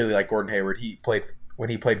 I really like Gordon Hayward. When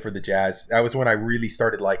he played for the Jazz. That was when I really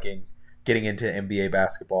started getting into NBA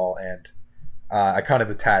basketball, and I kind of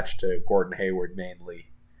attached to Gordon Hayward mainly.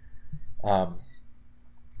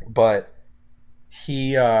 But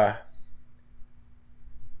he's a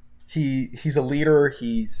leader.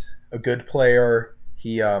 He's a good player.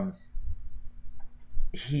 He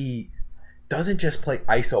doesn't just play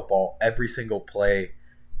ISO ball every single play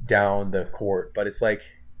down the court, but it's like,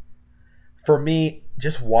 for me,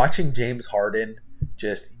 just watching James Harden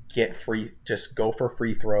just just go for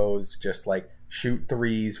free throws, just like shoot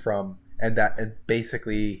threes and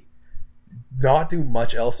basically not do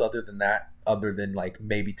much else other than like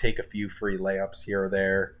maybe take a few free layups here or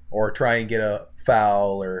there, or try and get a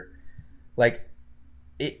foul, or like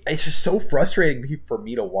it's just so frustrating for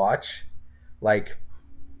me to watch. Like,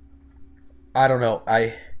 I don't know,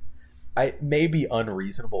 I may be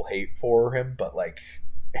unreasonable hate for him, but like,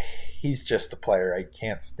 he's just a player I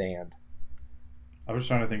can't stand. I was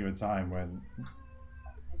trying to think of a time when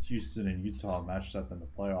Houston and Utah matched up in the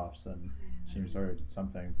playoffs and James Harden did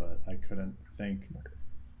something, but I couldn't think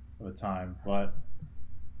of a time. But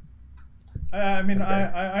I mean, okay.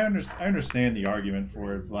 I understand the argument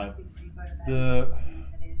for it, but the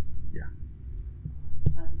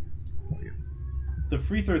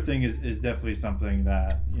free throw thing is definitely something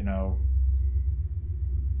that, you know,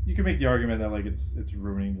 you can make the argument that like it's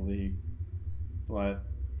ruining the league, but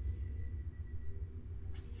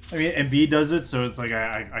I mean, Embiid does it, so it's like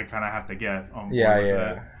I kind of have to get on board with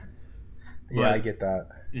that. Yeah, I get that.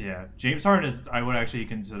 Yeah, James Harden I would actually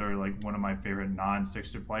consider like one of my favorite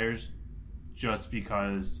non-Sixer players, just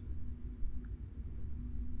because.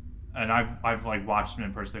 And I've like watched him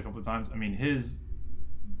in person a couple of times. I mean, his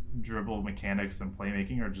dribble mechanics and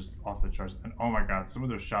playmaking are just off the charts. And oh my god, some of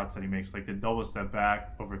those shots that he makes, like the double step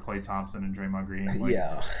back over Klay Thompson and Draymond Green, like,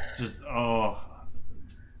 just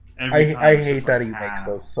I hate that he makes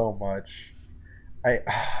those so much.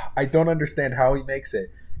 I don't understand how he makes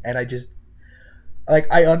it, and I just like,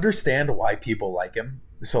 I understand why people like him.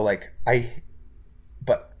 So like I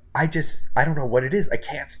don't know what it is. I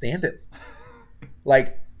can't stand it.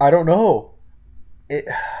 Like, I don't know.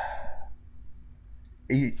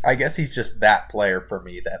 I guess he's just that player for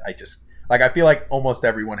me that I just like. I feel like almost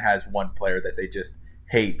everyone has one player that they just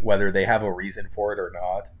hate, whether they have a reason for it or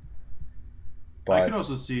not. But I can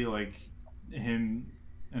also see like him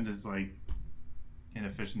and his like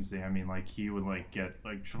inefficiency. I mean, like he would like get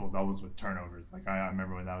like triple doubles with turnovers. Like I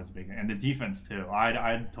remember when that was a big thing, and the defense too.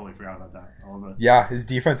 I totally forgot about that. His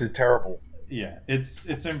defense is terrible. Yeah,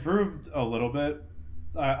 it's improved a little bit.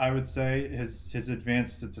 I would say his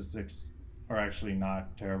advanced statistics are actually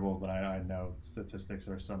not terrible, but I know statistics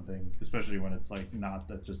are something, especially when it's like not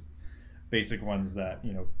that just basic ones that,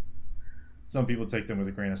 you know, some people take them with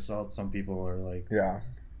a grain of salt. Some people are like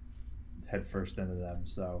head first into them.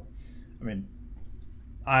 So, I mean,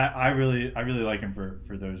 I really like him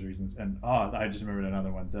for those reasons. And I just remembered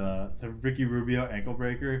another one, the Ricky Rubio ankle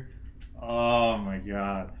breaker. Oh my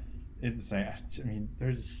god, insane! I mean,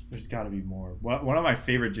 there's got to be more. One of my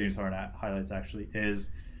favorite James Harden highlights actually is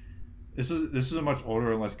this is a much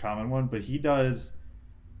older and less common one, but he does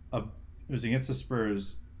it was against the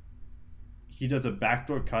Spurs. He does a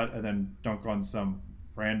backdoor cut and then dunk on some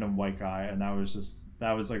random white guy, and that was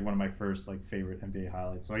like one of my first like favorite NBA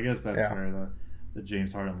highlights. So I guess that's where the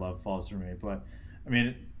James Harden love falls for me. But I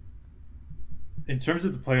mean, in terms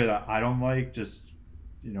of the player that I don't like, just,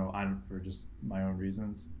 you know, for just my own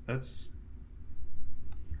reasons,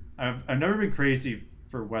 I've never been crazy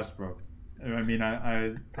for Westbrook. I mean,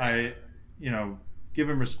 I you know, give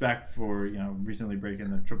him respect for recently breaking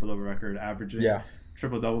the triple double record, averaging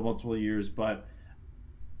triple double multiple years. But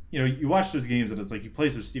you watch those games and it's like he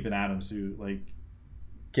plays with Steven Adams, who like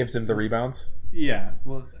gives him the rebounds. Yeah,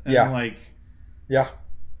 well, and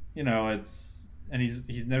it's. And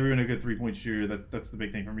he's never been a good 3-point shooter. That's the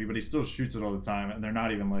big thing for me. But he still shoots it all the time, and they're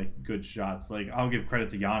not even like good shots. Like I'll give credit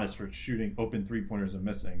to Giannis for shooting open 3-pointers and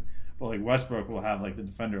missing, but like Westbrook will have like the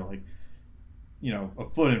defender like a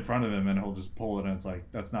foot in front of him, and he'll just pull it, and it's like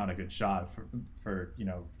that's not a good shot for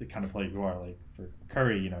the kind of player you are. Like for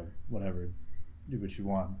Curry, whatever, do what you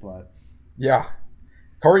want. But yeah,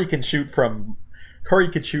 Curry could shoot from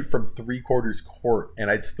 3/4 court, and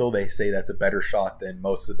they say that's a better shot than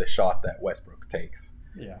most of the shot that Westbrook takes.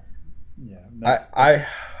 Yeah.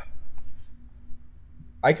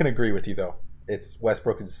 I can agree with you though.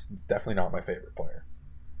 Westbrook is definitely not my favorite player.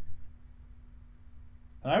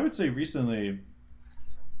 And I would say recently,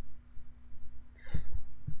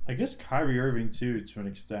 I guess Kyrie Irving too, to an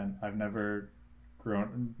extent. I've never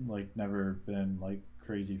been like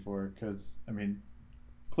crazy for it because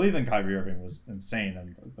Cleveland Kyrie Irving was insane,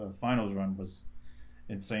 and the finals run was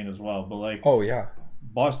insane as well. But like, oh yeah,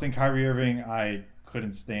 Boston Kyrie Irving, I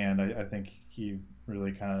couldn't stand. I think he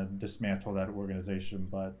really kind of dismantled that organization.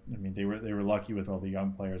 But they were lucky with all the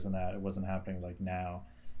young players and that it wasn't happening like now.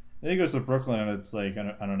 Then he goes to Brooklyn, and it's like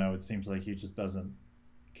I don't know. It seems like he just doesn't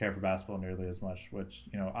care for basketball nearly as much, which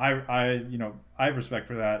I have respect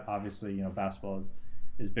for that. Obviously, basketball is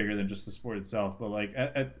bigger than just the sport itself, but like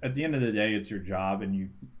at the end of the day, it's your job, and you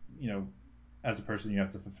as a person you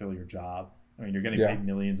have to fulfill your job. You're getting paid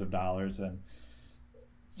millions of dollars, and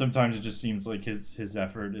sometimes it just seems like his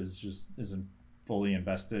effort isn't fully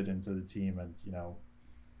invested into the team, and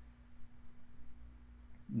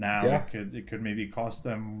now it could maybe cost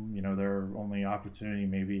them their only opportunity.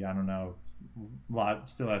 Maybe, I don't know, a lot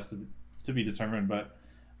still has to be determined, but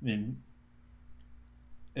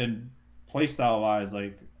and play style wise,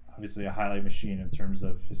 like obviously a highlight machine in terms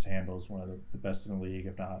of his handles, one of the best in the league,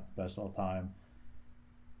 if not best all time.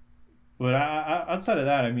 But outside of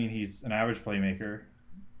that, he's an average playmaker.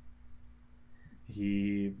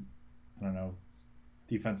 I don't know,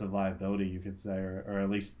 defensive liability, you could say, or at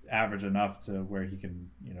least average enough to where he can,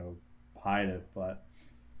 hide it. But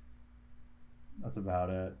that's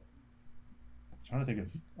about it. I'm trying to think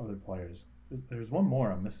of other players. There's one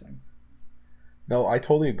more I'm missing. No, I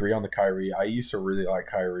totally agree on the Kyrie. I used to really like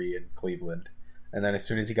Kyrie in Cleveland. And then as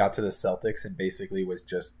soon as he got to the Celtics and basically was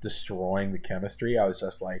just destroying the chemistry, I was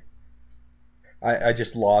just like, I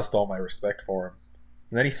just lost all my respect for him.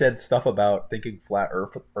 And then he said stuff about thinking flat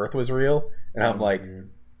Earth was real. And I'm like, weird.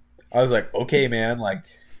 I was like, okay, man, like,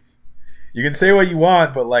 you can say what you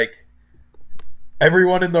want, but like,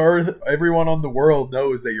 everyone on the world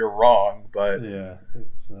knows that you're wrong. But yeah,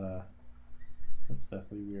 that's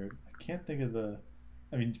definitely weird. I can't think of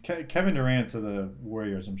Kevin Durant to the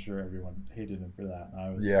Warriors, I'm sure everyone hated him for that. And I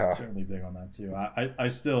was certainly big on that too. I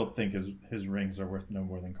still think his rings are worth no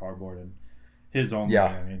more than cardboard, and his only.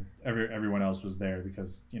 Yeah. Everyone else was there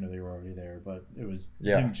because they were already there, but it was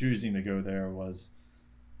him choosing to go there was,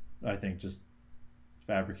 I think, just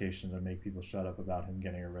fabrication to make people shut up about him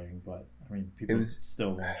getting a ring. But people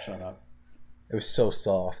still won't shut up. It was so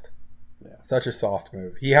soft. Yeah, such a soft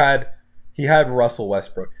move. He had Russell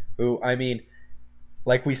Westbrook, who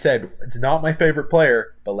like we said, it's not my favorite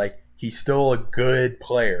player, but like he's still a good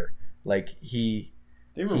player. Like they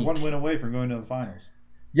were one win away from going to the finals.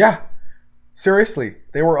 Yeah. Seriously,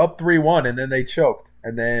 they were up 3-1 and then they choked,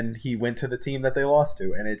 and then he went to the team that they lost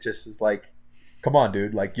to, and it just is like, come on,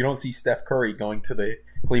 dude! Like, you don't see Steph Curry going to the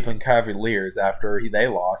Cleveland Cavaliers after they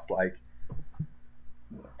lost. Like,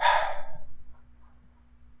 I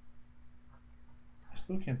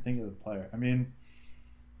still can't think of the player.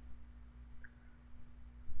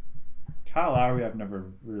 Kyle Lowry, I've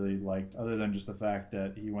never really liked, other than just the fact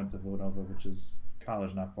that he went to Villanova, which is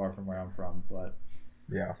college not far from where I'm from, but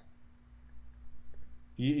yeah.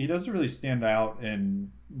 He doesn't really stand out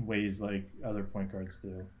in ways like other point guards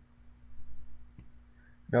do.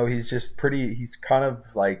 No, he's kind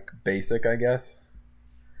of like basic, I guess.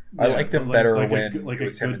 Yeah, I liked him better when it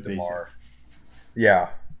was him and DeMar. Yeah.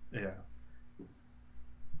 Yeah. I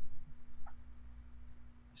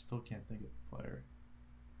still can't think of the player.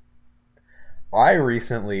 I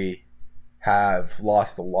recently have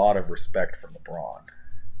lost a lot of respect for LeBron.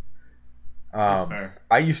 That's fair.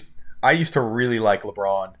 I used to really like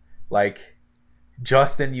LeBron. Like,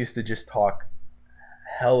 Justin used to just talk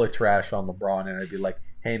hella trash on LeBron, and I'd be like,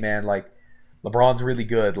 "Hey, man, like, LeBron's really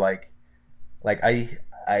good. Like I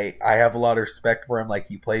have a lot of respect for him. Like,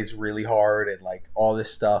 he plays really hard and like all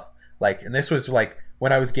this stuff. Like, and this was like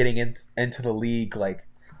when I was getting into the league, like,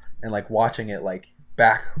 and like watching it like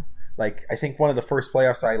back, like I think one of the first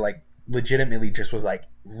playoffs I like legitimately just was like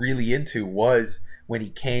really into was when he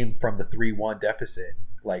came from the 3-1 deficit,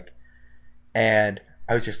 like, and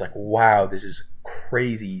I was just like, wow, this is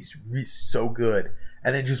crazy. He's so good.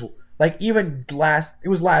 And then just like even it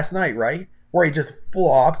was last night, right, where he just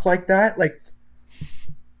flops like that, like.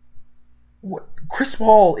 What, Chris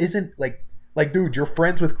Paul isn't like dude, you're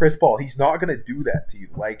friends with Chris Paul. He's not gonna do that to you.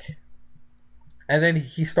 Like, and then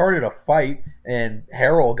he started a fight, and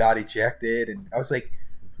Harrell got ejected, and I was like,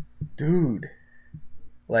 dude,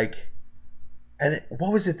 like, and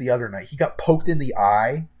what was it the other night? He got poked in the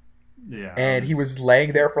eye, and he was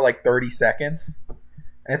laying there for like 30 seconds,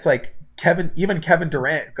 and it's like even Kevin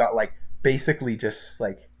Durant got like basically just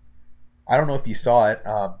like, I don't know if you saw it,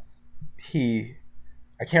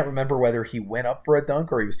 I can't remember whether he went up for a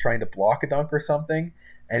dunk or he was trying to block a dunk or something,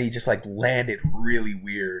 and he just like landed really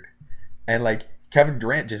weird, and like Kevin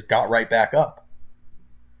Durant just got right back up.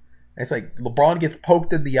 And it's like LeBron gets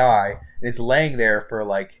poked in the eye and is laying there for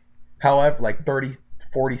like however like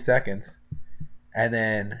 30-40 seconds, and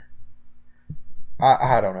then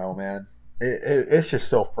I don't know, man. It's just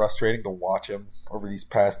so frustrating to watch him over these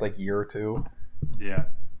past like year or two. Yeah.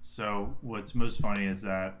 So what's most funny is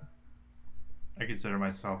that I consider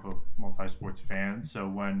myself a multi-sports fan, so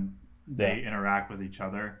when they interact with each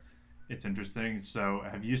other, it's interesting. So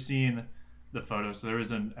have you seen the photo? So there was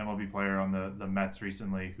an MLB player on the Mets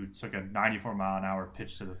recently who took a 94-mile-an-hour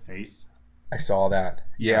pitch to the face. I saw that.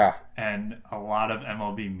 Yeah. Yes. And a lot of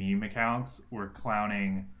MLB meme accounts were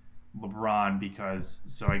clowning LeBron because,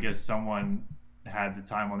 so I guess someone had the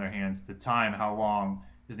time on their hands to time how long,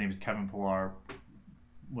 his name is Kevin Pillar,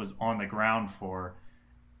 was on the ground for,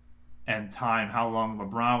 and time how long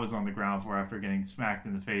LeBron was on the ground for after getting smacked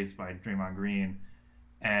in the face by Draymond Green.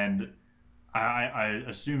 And I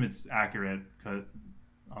assume it's accurate because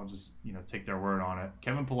I'll just take their word on it.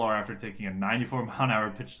 Kevin Pillar, after taking a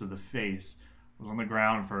 94-mile-an-hour pitch to the face, was on the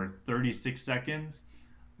ground for 36 seconds.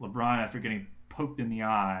 LeBron, after getting poked in the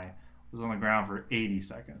eye, was on the ground for 80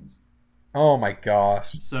 seconds. Oh my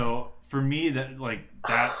gosh. So for me,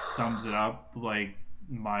 that sums it up, like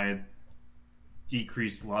my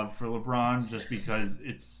decreased love for LeBron, just because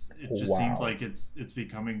it just seems like it's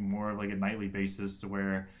becoming more of like a nightly basis to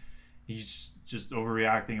where he's just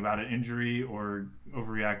overreacting about an injury or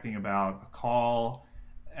overreacting about a call,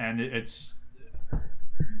 and it's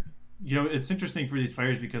interesting for these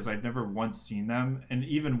players because I've never once seen them, and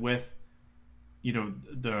even with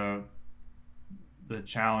the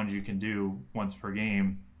challenge you can do once per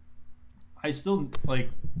game, I still like,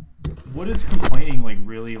 what is complaining like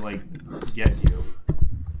really like get you?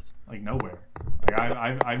 Like nowhere. Like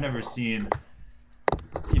I've never seen,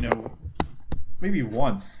 maybe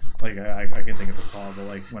once, like I can think of a call, but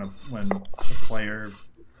like when a player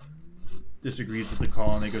disagrees with the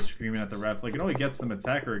call and they go screaming at the ref, like it only gets them a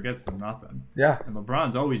tech or it gets them nothing. Yeah. And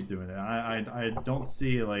LeBron's always doing it. I don't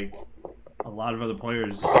see like a lot of other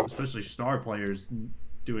players, especially star players,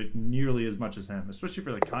 do it nearly as much as him, especially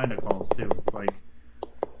for the kind of calls too. It's like,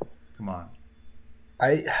 come on.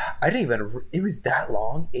 I didn't even. It was that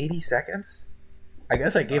long, 80 seconds. I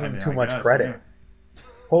guess I gave him too much credit. Yeah.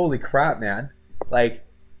 Holy crap, man! Like,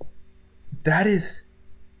 that is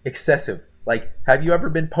excessive. Like, have you ever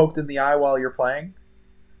been poked in the eye while you're playing?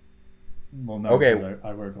 Well, no. Okay,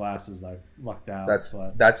 I wear glasses. I've lucked out.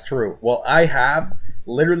 That's true. Well, I have.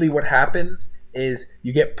 Literally, what happens is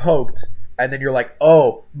you get poked, and then you're like,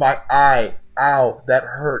 "Oh, my eye! Ow, that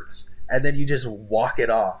hurts!" And then you just walk it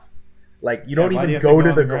off. Like, you don't even go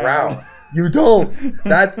to the ground. You don't.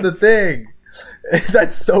 That's the thing.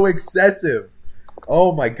 That's so excessive.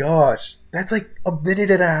 Oh my gosh. That's like a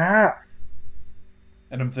minute and a half.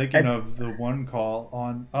 And I'm thinking of the one call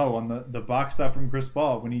on the box stop from Chris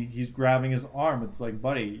Paul when he's grabbing his arm. It's like,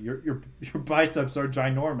 buddy, your biceps are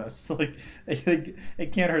ginormous. Like,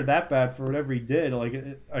 it can't hurt that bad for whatever he did. Like,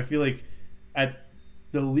 I feel like at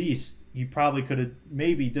the least he probably could have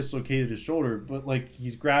maybe dislocated his shoulder, but like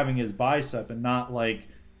he's grabbing his bicep and not like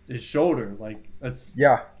his shoulder. Like, that's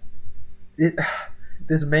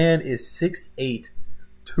this man is 6'8",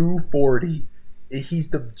 240. He's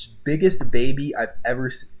the biggest baby I've ever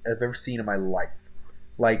seen in my life.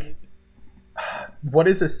 Like, what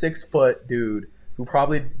is a 6 foot dude who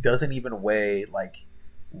probably doesn't even weigh like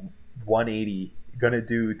 180 gonna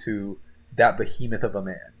do to that behemoth of a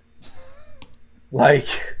man? Like,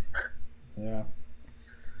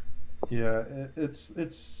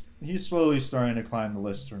 it's he's slowly starting to climb the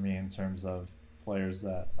list for me in terms of players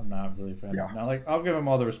that I'm not really a fan of. Now, like, I'll give him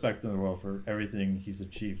all the respect in the world for everything he's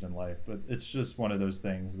achieved in life, but it's just one of those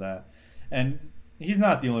things that, and he's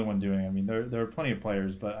not the only one doing it. I mean, there are plenty of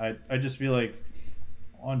players, but I just feel like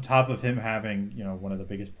on top of him having, one of the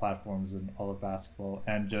biggest platforms in all of basketball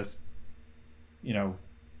and just, you know,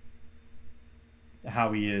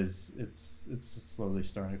 how he is, it's slowly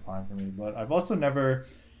starting to climb for me. But I've also never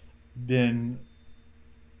been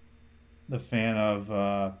the fan of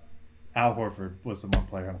Al Horford was the one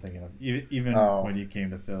player I'm thinking of. Even when he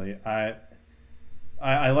came to Philly,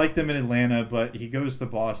 I liked him in Atlanta, but he goes to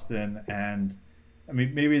Boston, and I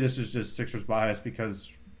mean maybe this is just Sixers bias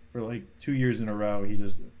because for like 2 years in a row he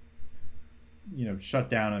just shut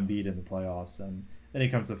down Embiid in the playoffs, and then he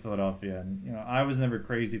comes to Philadelphia, and I was never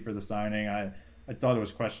crazy for the signing. I thought it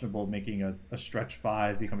was questionable making a stretch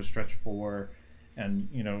 5 become a stretch 4,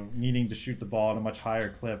 and needing to shoot the ball at a much higher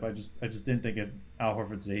clip. I just didn't think at Al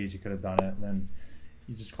Horford's age he could have done it. And then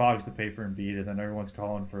he just clogs the pay for Embiid, and then everyone's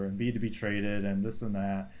calling for Embiid to be traded and this and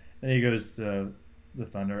that. Then he goes to the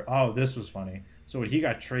Thunder. Oh, this was funny. So when he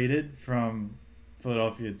got traded from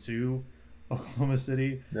Philadelphia to Oklahoma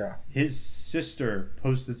City, his sister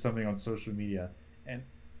posted something on social media, and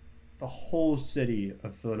the whole city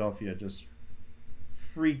of Philadelphia just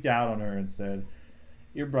freaked out on her and said,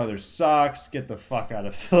 "Your brother sucks. Get the fuck out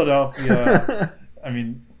of Philadelphia." I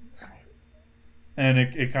mean, and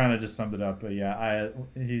it kind of just summed it up. But yeah,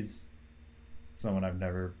 he's someone I've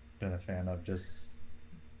never been a fan of. Just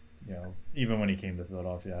even when he came to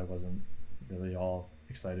Philadelphia, I wasn't really all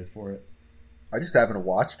excited for it. I just haven't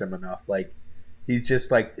watched him enough. Like, he's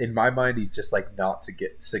just like, in my mind, he's just like not to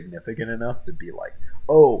get significant enough to be like,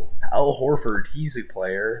 oh, Al Horford, he's a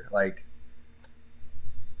player. Like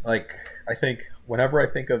I think whenever I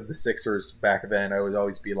think of the Sixers back then, I would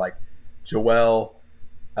always be like Joel,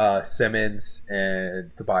 Simmons,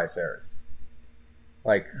 and Tobias Harris.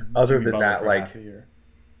 Like, other Jimmy than Butler that, for like, half a year.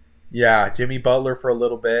 Yeah, Jimmy Butler for a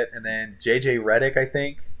little bit, and then JJ Redick, I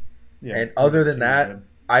think. Yeah, and other than that, good.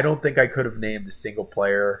 I don't think I could have named a single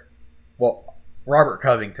player. Well, Robert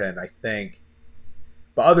Covington, I think.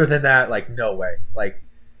 But other than that, like, no way. Like,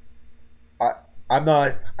 I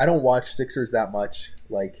don't watch Sixers that much,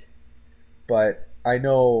 like, but I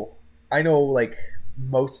know like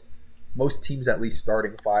most teams at least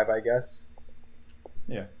starting 5, I guess.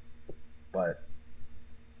 Yeah. But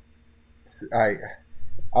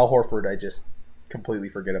Al Horford, I just completely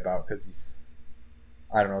forget about because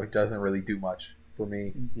I don't know, he doesn't really do much for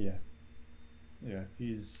me. Yeah. Yeah,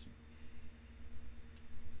 he's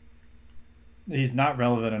not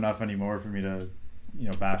relevant enough anymore for me to,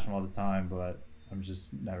 bash him all the time, but I'm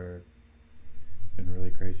just never been really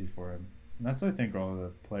crazy for him. And that's, I think, all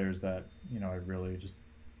the players that, I really just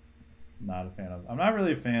not a fan of. I'm not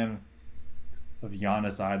really a fan of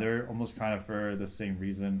Giannis either, almost kind of for the same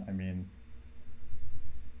reason. I mean,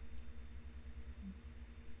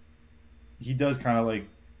 he does kind of like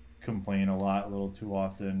complain a little too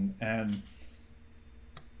often, and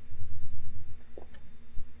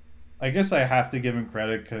I guess I have to give him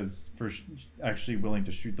credit for actually willing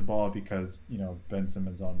to shoot the ball, because Ben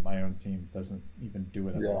Simmons on my own team doesn't even do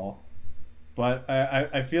it at all. But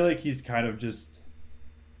I feel like he's kind of just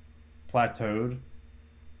plateaued,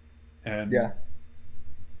 and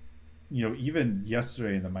even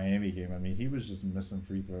yesterday in the Miami game, I mean, he was just missing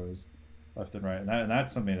free throws left and right, and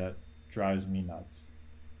that's something that drives me nuts.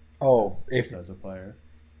 Oh, as a player,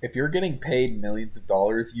 if you're getting paid millions of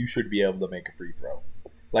dollars, you should be able to make a free throw.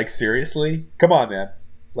 Like, seriously? Come on, man.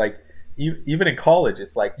 Like, even in college,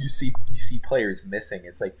 it's like you see players missing.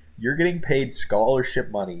 It's like you're getting paid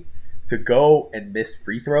scholarship money to go and miss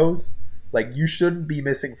free throws. Like, you shouldn't be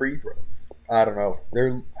missing free throws. I don't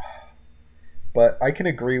know. But I can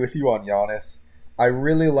agree with you on Giannis. I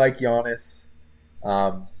really like Giannis.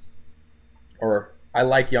 Or I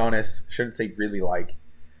like Giannis. Shouldn't say really like.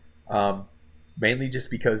 Mainly just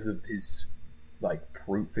because of his, like,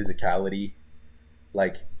 brute physicality.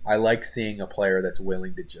 Like, I like seeing a player that's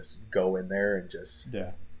willing to just go in there and just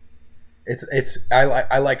I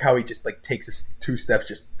like how he just, like, takes 2 steps,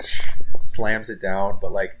 just slams it down.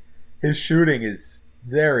 But, like, his shooting is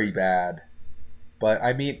very bad. But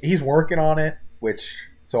I mean, he's working on it,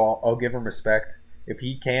 so I'll give him respect. If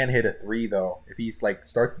he can hit a 3, though, if he's like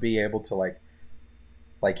starts to be able to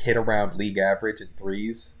like hit around league average in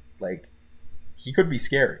 3s, like, he could be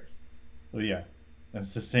scary. Well, yeah.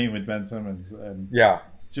 It's the same with Ben Simmons, and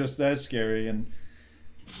just as scary. And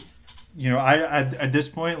I at this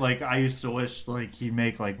point, like, I used to wish like he'd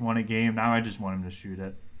make like 1 a game. Now I just want him to shoot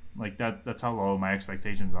it. Like, that's how low my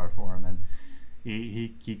expectations are for him, and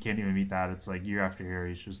he can't even meet that. It's like year after year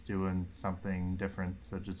he's just doing something different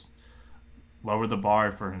to just lower the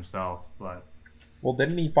bar for himself. But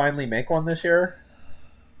didn't he finally make one this year?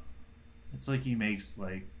 It's like he makes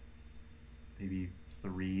like maybe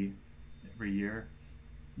 3 every year.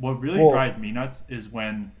 What really drives me nuts is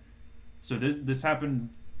when, so this happened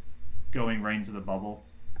going right into the bubble.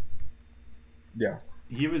 Yeah.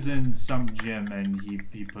 He was in some gym and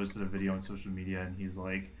he posted a video on social media and he's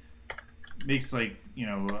like, makes like, you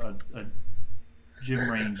know, a gym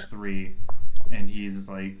range 3 and he's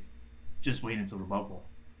like, just wait until the bubble.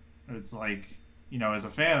 And it's like, you know, as a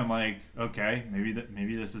fan, I'm like, okay,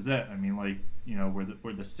 maybe this is it. I mean, like, you know,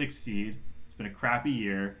 we're the 6th seed. It's been a crappy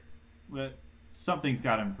year, but something's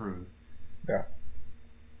got to improve. Yeah.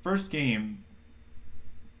 First game,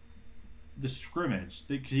 the scrimmage.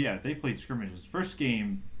 They played scrimmages. First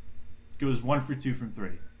game goes 1 for 2 from 3,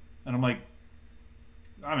 and I'm like,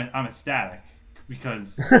 I'm ecstatic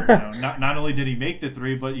because you know, not only did he make the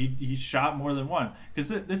 3, but he shot more than one. Because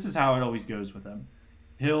this is how it always goes with him.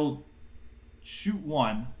 He'll shoot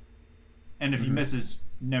 1, and if he misses,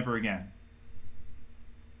 never again.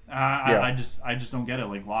 I just don't get it.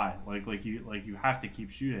 Like, why? Like you have to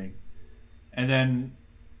keep shooting, and then,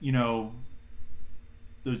 you know,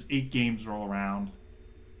 those 8 games roll around,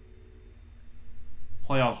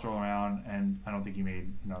 playoffs roll around, and I don't think he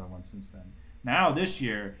made another one since then. Now this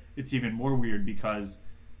year, it's even more weird because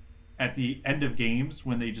at the end of games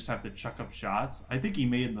when they just have to chuck up shots, I think he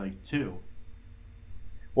made like 2.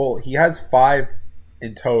 Well, he has 5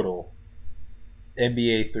 in total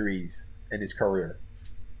NBA threes in his career.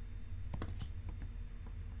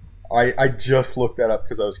 I just looked that up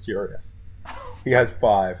because I was curious. He has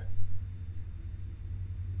 5.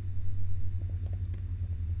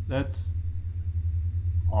 That's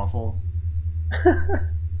awful.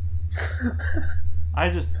 I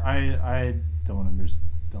don't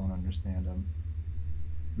understand him.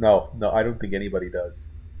 No, I don't think anybody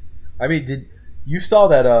does. I mean, you saw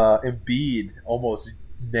that Embiid almost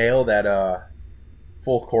nailed that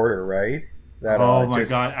full quarter, right? That, oh my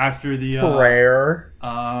god! After the prayer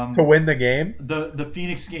to win the game, the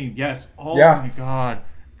Phoenix game, yes. Oh yeah. My god,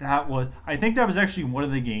 I think that was actually one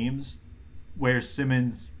of the games where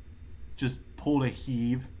Simmons just pulled a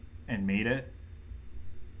heave and made it.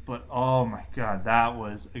 But oh my god, that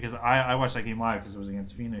was because I watched that game live because it was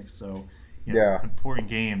against Phoenix, so you know, important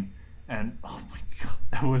game, and oh my god,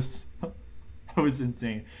 that was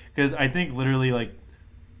insane because I think literally like.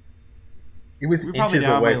 He was inches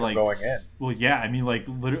away from going in. Well, yeah, I mean, like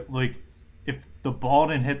if the ball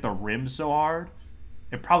didn't hit the rim so hard,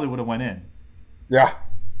 it probably would have went in. Yeah.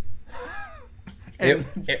 and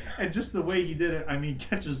just the way he did it, I mean,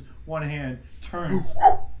 catches one hand, turns.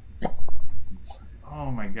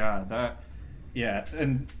 Oh my god,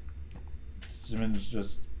 and Simmons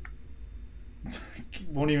just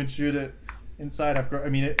won't even shoot it inside after. I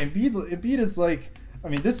mean, Embiid is like, I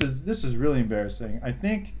mean, this is really embarrassing. I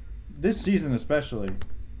think. This season especially,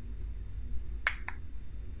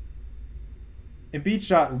 Embiid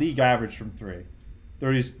shot league average from 3,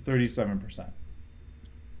 37%.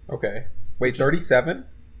 Okay. Wait, 37?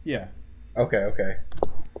 Yeah. Okay.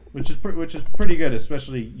 Which is pretty good,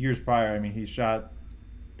 especially years prior. I mean, he shot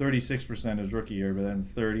 36% his rookie year, but then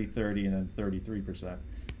 30, and then 33%.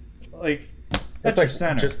 Like, that's your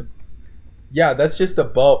center. That's just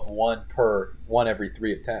above 1 every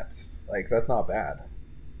 3 attempts. Like, that's not bad.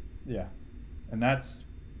 Yeah, and that's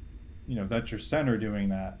your center doing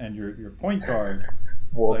that, and your point guard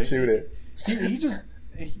won't shoot it. He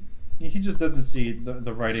just doesn't see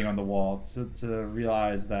the writing on the wall to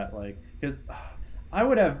realize that, like, because I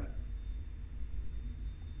would have,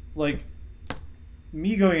 like,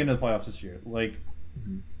 me going into the playoffs this year, like,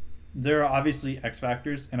 there are obviously X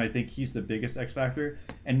factors, and I think he's the biggest X factor,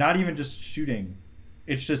 and not even just shooting,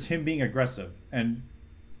 it's just him being aggressive and.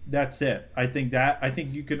 That's it. I think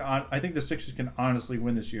the Sixers can honestly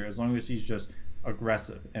win this year as long as he's just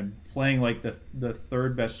aggressive and playing like the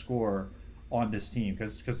third best scorer on this team.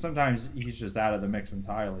 Because sometimes he's just out of the mix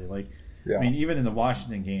entirely. Like, I mean, even in the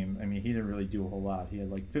Washington game, I mean, he didn't really do a whole lot. He had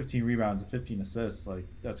like 15 rebounds and 15 assists. Like,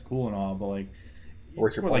 that's cool and all, but like, he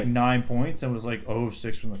scored like 9 points and was like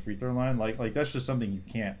 0-6 from the free throw line. Like that's just something you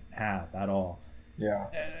can't have at all. Yeah.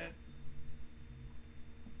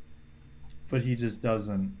 But he just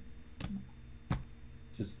doesn't.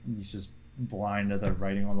 He's just blind to the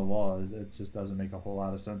writing on the wall. It just doesn't make a whole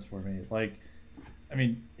lot of sense for me. Like, I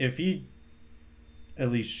mean, if he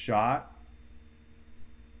at least shot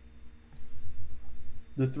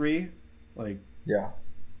the 3, like,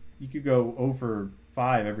 you could go 0 for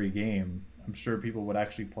 5 every game. I'm sure people would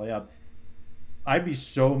actually play up. I'd be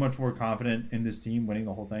so much more confident in this team winning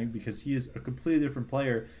the whole thing because he is a completely different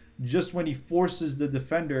player just when he forces the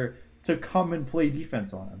defender to come and play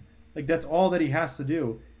defense on him. Like, that's all that he has to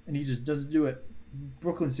do, and he just doesn't do it.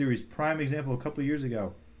 Brooklyn series, prime example a couple of years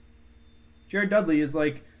ago. Jared Dudley is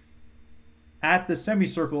like at the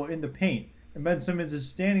semicircle in the paint, and Ben Simmons is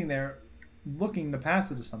standing there looking to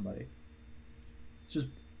pass it to somebody. It just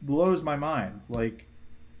blows my mind, like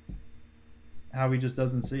how he just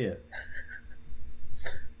doesn't see it.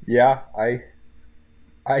 Yeah,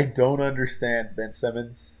 I don't understand Ben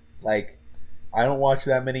Simmons. Like, I don't watch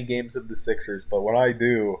that many games of the Sixers, but when I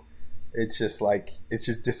do, it's just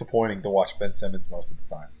disappointing to watch Ben Simmons most of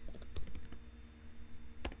the time.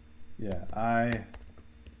 Yeah,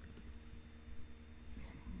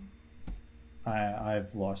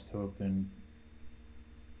 I've lost hope, and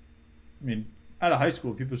I mean, out of high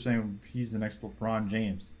school, people were saying he's the next LeBron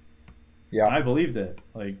James. Yeah, I believed it.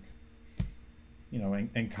 Like, you know,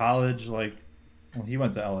 in college, like, well, he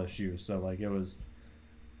went to LSU, so like it was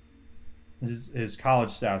his college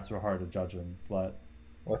stats were hard to judge him, but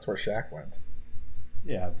well, that's where Shaq went.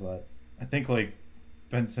 yeah, but I think like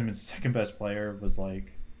Ben Simmons' second best player was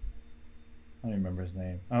like, I don't even remember his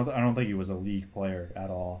name. I don't think he was a league player at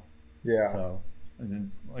all. Yeah. So, and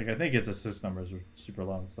then, like, I think his assist numbers were super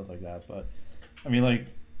low and stuff like that. But I mean, like,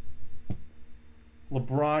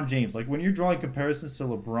 LeBron James, like when you're drawing comparisons to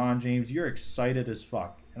LeBron James, you're excited as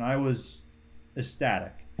fuck, and I was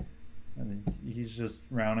ecstatic. I mean, he's just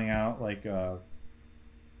rounding out like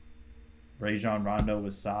Rajon Rondo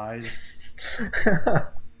with size.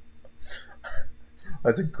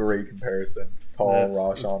 That's a great comparison. Tall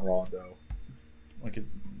Rajon Rondo. Like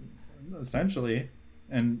essentially,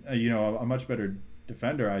 and you know, a much better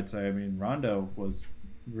defender, I'd say. I mean, Rondo was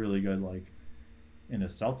really good, like in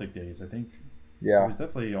his Celtic days. I think. Yeah, he was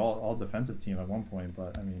definitely all defensive team at one point,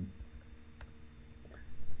 but I mean,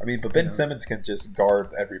 but Ben Simmons can just guard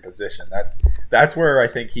every position. That's where I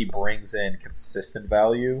think he brings in consistent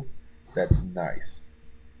value. That's nice.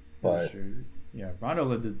 But sure. Yeah, Rondo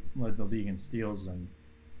led the league in steals in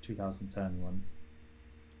 2010 when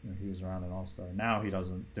he was around an All-Star. Now he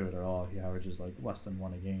doesn't do it at all. He averages like less than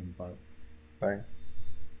one a game, but fine.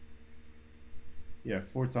 Yeah,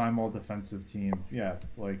 4-time all-defensive team. Yeah,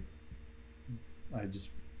 like I just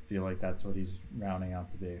feel like that's what he's rounding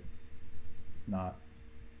out to be. It's not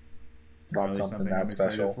really something that I'm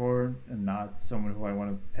special excited for, and not someone who I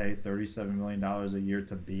want to pay $37 million a year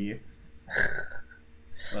to be.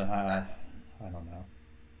 But I don't know.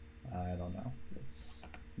 It's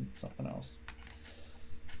something else.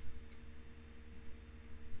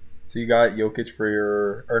 So you got Jokic for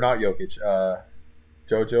your, or not Jokic,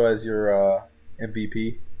 JoJo as your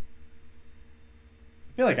MVP.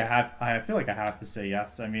 I feel like I have to say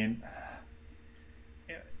yes. I mean,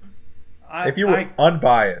 if you were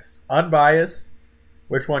unbiased,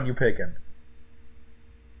 which one you picking?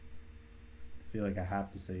 I feel like I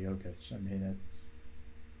have to say Jokic. I mean, it's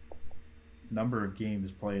number of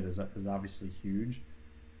games played is obviously huge.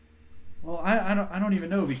 Well, I don't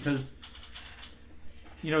even know, because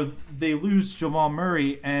they lose Jamal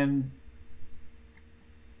Murray, and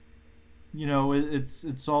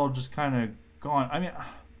it's all just kind of gone. I mean,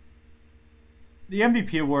 the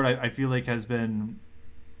MVP award I feel like has been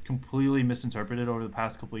completely misinterpreted over the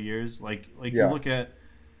past couple of years. Like you look at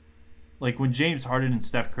like when James Harden and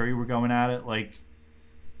Steph Curry were going at it. Like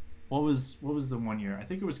what was the one year? I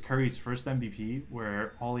think it was Curry's first MVP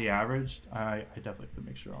where all he averaged. I definitely have to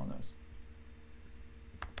make sure on this.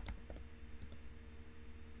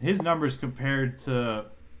 His numbers compared to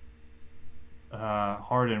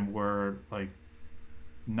Harden were like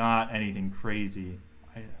not anything crazy.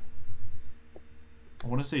 I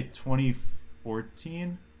want to say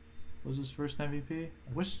 2014 was his first MVP.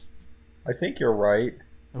 I think you're right.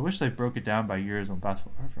 I wish they broke it down by years on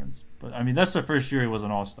Basketball Reference. But I mean, that's the first year he was an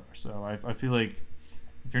All-Star. So I feel like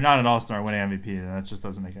if you're not an All-Star winning MVP, then that just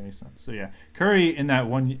doesn't make any sense. So yeah, Curry in that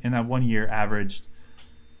one year averaged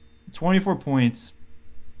 24 points,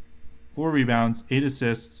 4 rebounds, 8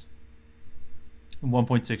 assists, and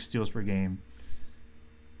 1.6 steals per game.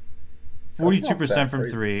 42% from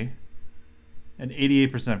 3, and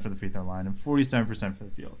 88% for the free throw line, and 47% for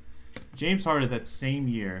the field. James Harden that same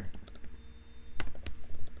year,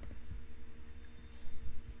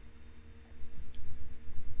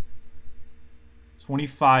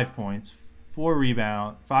 $25 points,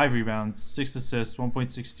 5 rebounds, 6 assists,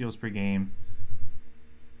 1.6 steals per game.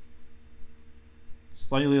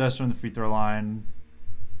 Slightly less from the free throw line,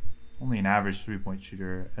 only an average 3-point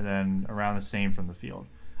shooter, and then around the same from the field.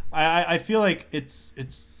 I feel like it's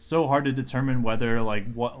so hard to determine whether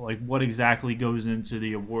what exactly goes into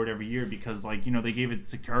the award every year, because they gave it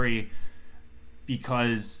to Curry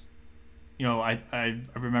because I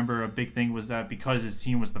remember a big thing was that because his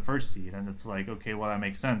team was the first seed, and it's like, okay, well, that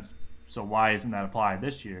makes sense. So why isn't that applied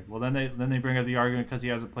this year? Well, then they bring up the argument because he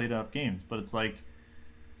hasn't played enough games, but it's like,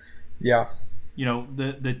 yeah,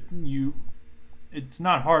 it's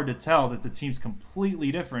not hard to tell that the team's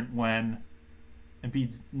completely different when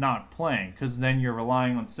Embiid's not playing, because then you're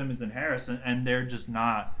relying on Simmons and Harrison, and they're just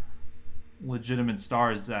not legitimate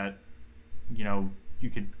stars that you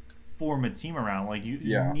could form a team around. Like you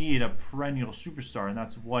need a perennial superstar, and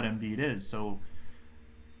that's what Embiid is. So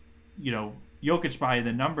Jokic, by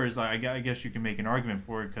the numbers, I guess you can make an argument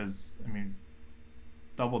for it, because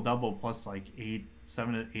double plus like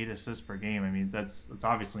 7 to 8 assists per game. That's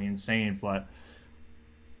obviously insane, but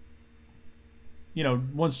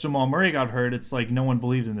once Jamal Murray got hurt, it's like no one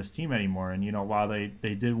believed in this team anymore. And while they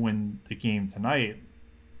did win the game tonight,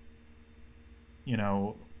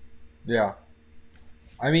 yeah.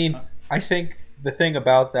 I think the thing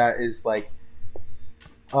about that is like,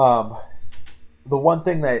 the one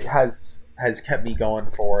thing that has kept me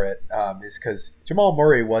going for it is because Jamal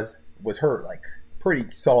Murray was hurt like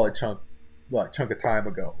pretty solid chunk of time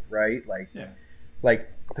ago, right?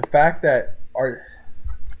 Like the fact that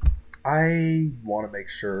I want to make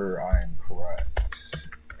sure I'm correct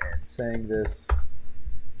and saying this.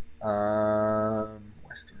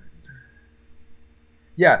 Western.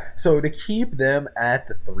 Yeah, so to keep them at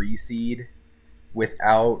the 3 seed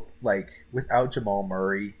without Jamal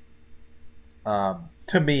Murray,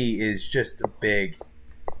 to me is just a big,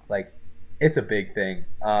 it's a big thing.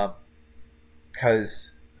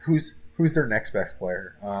 Because who's their next best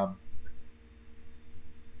player?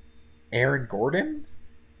 Aaron Gordon?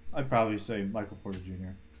 I'd probably say Michael Porter Jr.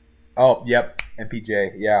 Oh, yep,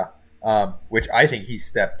 MPJ, yeah. Which I think he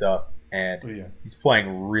stepped up and he's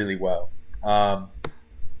playing really well.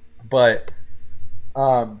 But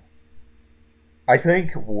I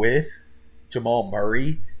think with Jamal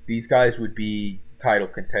Murray, these guys would be title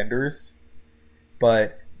contenders.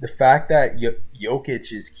 But the fact that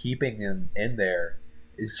Jokic is keeping him in there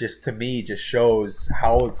is just, to me, just shows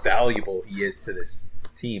how valuable he is to this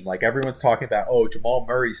team. Like everyone's talking about, Jamal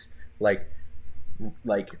Murray's like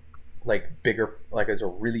bigger, as a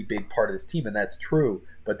really big part of this team, and that's true.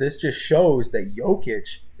 But this just shows that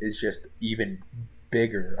Jokic is just even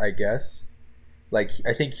bigger, I guess. I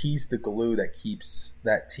think he's the glue that keeps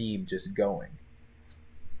that team just going.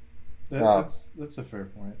 That's a fair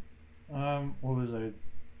point. What was I?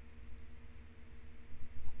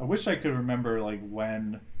 I wish I could remember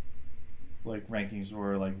when rankings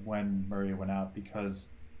were when Murray went out, because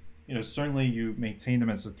certainly you maintain them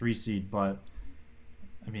as a 3 seed, but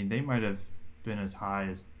they might have been as high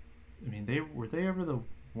as were they ever the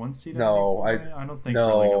 1 seed? No, I don't think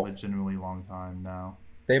for a legitimately long time now.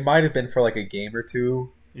 They might have been for a game or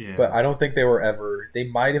two, but I don't think they were ever. They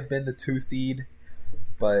might have been the 2 seed,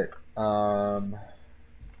 but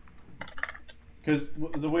because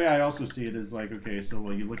the way I also see it is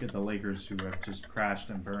you look at the Lakers, who have just crashed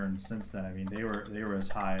and burned since then. They were as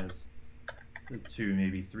high as the 2,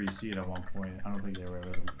 maybe 3 seed at one point. I don't think they were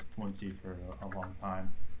ever the 1 seed for a long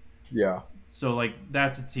time. Yeah. So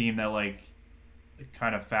that's a team that it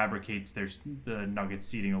kind of fabricates the Nuggets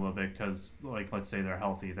seeding a little bit, because let's say they're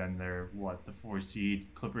healthy, then they're the 4 seed.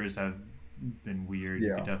 Clippers have been weird.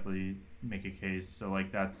 You could definitely make a case. So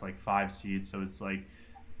that's 5 seeds. So it's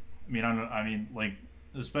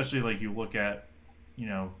especially you look at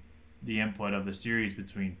the input of the series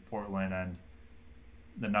between Portland and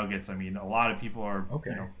the Nuggets. A lot of people are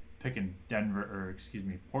picking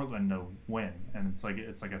Portland to win, and it's a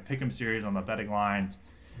pick'em series on the betting lines.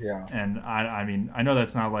 Yeah. And I know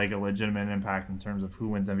that's not a legitimate impact in terms of who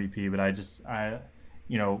wins MVP, but I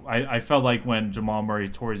felt like when Jamal Murray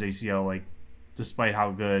tore his ACL, despite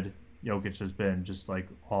how good Jokic has been, just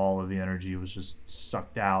all of the energy was just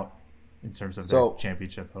sucked out in terms of their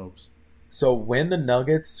championship hopes. So when the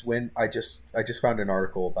Nuggets I just found an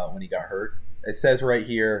article about when he got hurt. It says right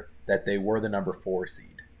here that they were the number 4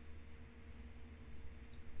 seed.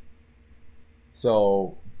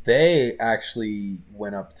 So they actually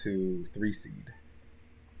went up to 3 seed.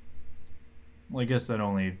 Well, I guess that's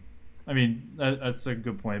a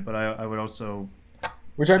good point, but I would also,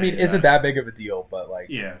 which isn't that big of a deal, but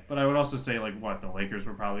but I would also say the Lakers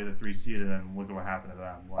were probably the 3 seed, and then look at what happened to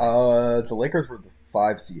them. The Lakers were the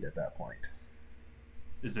 5 seed at that point.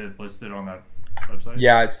 Is it listed on that website?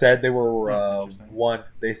 Yeah, it said they were one.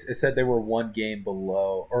 It said they were 1 game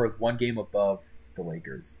below or 1 game above the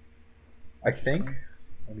Lakers. I think.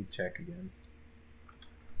 Let me check again.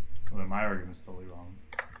 Well, my argument's totally wrong.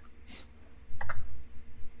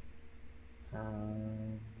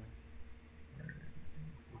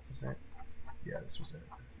 Is this it? Yeah, this was it.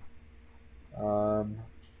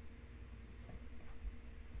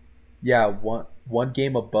 Yeah, one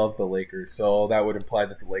game above the Lakers, so that would imply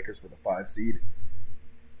that the Lakers were the 5 seed.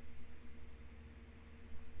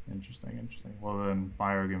 Interesting. Well, then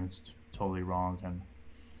my argument's totally wrong, and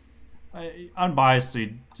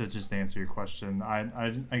unbiasedly, to just answer your question,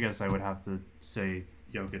 I guess I would have to say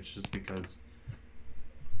Jokic just because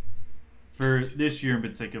for this year in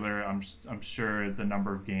particular, I'm sure the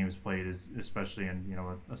number of games played is, especially in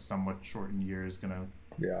a somewhat shortened year, is gonna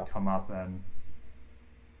come up, and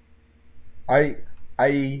I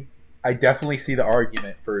definitely see the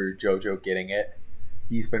argument for JoJo getting it.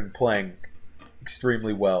 He's been playing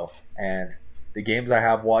extremely well, and the games I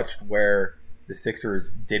have watched where the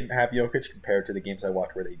Sixers didn't have Jokic compared to the games I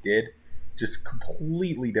watched where they did, just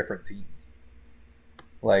completely different team.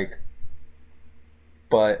 Like,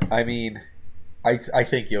 but I mean, I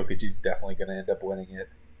think Jokic is definitely going to end up winning it.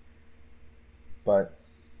 But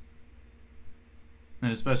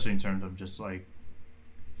and especially in terms of just like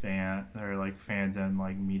fans and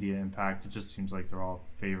like media impact, it just seems like they're all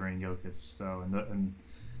favoring Jokic. So and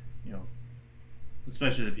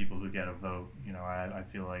especially the people who get a vote, I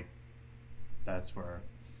feel like that's where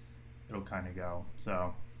it'll kind of go.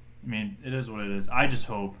 So, I mean, it is what it is. I just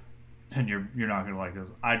hope, and you're not gonna like this,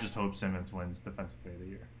 I just hope Simmons wins Defensive Player of the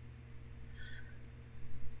Year.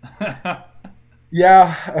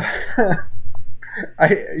 Yeah,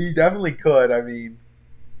 he definitely could. I mean,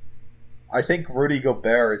 I think Rudy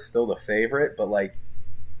Gobert is still the favorite, but like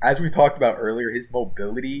as we talked about earlier, his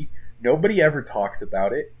mobility, nobody ever talks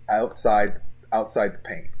about it outside the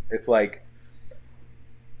paint. It's like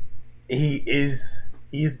he's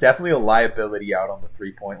definitely a liability out on the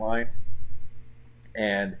 3-point line,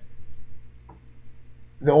 and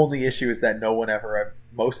the only issue is that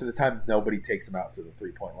most of the time nobody takes him out to the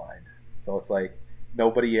 3-point line. So it's like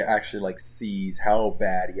nobody actually like sees how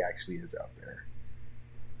bad he actually is out there.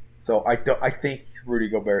 So I think Rudy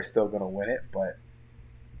Gobert is still going to win it, but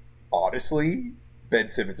honestly, Ben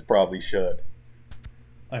Simmons probably should.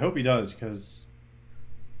 I hope he does, because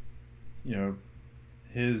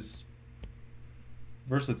his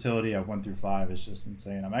versatility at 1 through 5 is just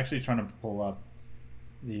insane. I'm actually trying to pull up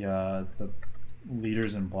the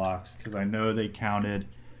leaders in blocks, because I know they counted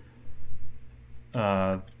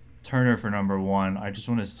Turner for number 1. I just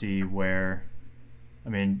want to see where. I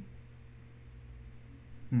mean,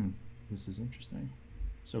 this is interesting.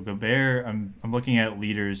 So Gobert, I'm looking at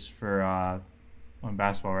leaders for on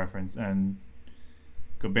Basketball Reference, and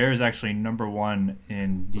Gobert is actually number 1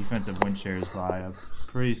 in defensive win shares by a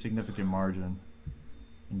pretty significant margin.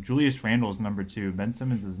 And Julius Randle is number 2. Ben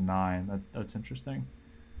Simmons is 9. That's interesting.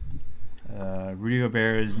 Rudy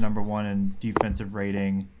Gobert is number 1 in defensive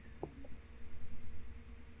rating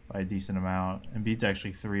by a decent amount. Embiid's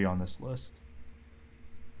actually 3 on this list.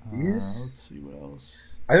 Let's see what else.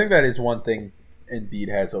 I think that is one thing Embiid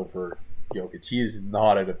has over Jokic. He is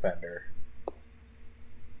not a defender.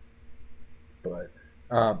 But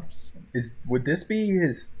would this be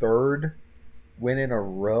his 3rd win in a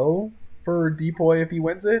row for Depoy if he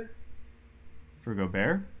wins it? For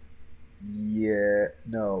Gobert? Yeah.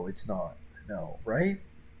 No, it's not. No, right?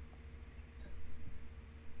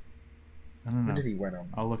 I don't know. When did he win them?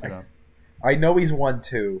 I'll look it up. I know he's won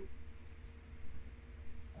 2.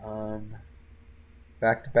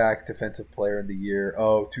 Back-to-back Defensive Player of the Year.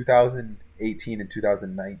 2018 and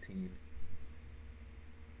 2019.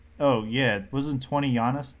 Oh, yeah. Wasn't 20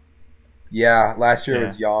 Giannis? Yeah, last year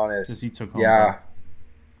was Giannis. Because he took home. Yeah.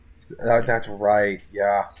 That's right,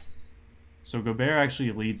 yeah. So Gobert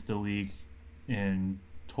actually leads the league in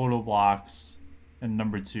total blocks and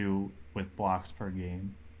number 2 with blocks per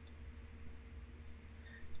game.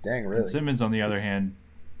 Dang, really? And Simmons, on the other hand,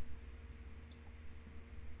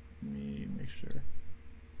 let me make sure,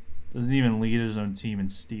 doesn't even lead his own team in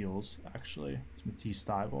steals, actually. It's Matisse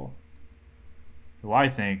Thybulle, who I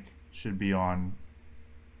think should be on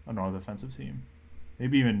an all-defensive team.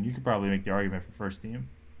 Maybe even, you could probably make the argument for first team.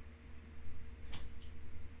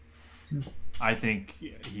 I think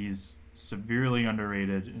he's severely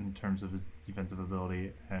underrated in terms of his defensive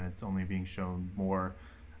ability, and it's only being shown more.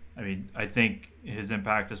 I mean, I think his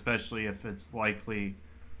impact, especially if it's likely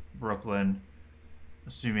Brooklyn,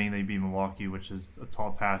 assuming they beat Milwaukee, which is a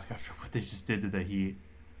tall task after what they just did to the Heat.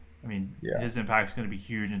 I mean, his impact is going to be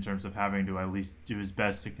huge in terms of having to at least do his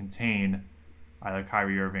best to contain either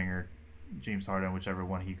Kyrie Irving or James Harden, whichever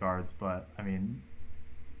one he guards. But, I mean,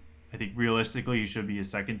 I think realistically he should be a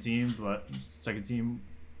second team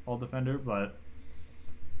all defender, but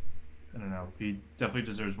I don't know. He definitely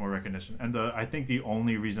deserves more recognition. And I think the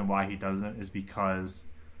only reason why he doesn't is because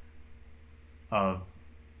of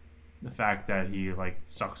the fact that he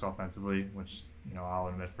sucks offensively, which I'll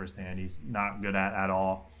admit firsthand he's not good at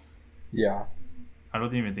all. Yeah. I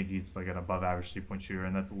don't even think he's an above average 3-point shooter,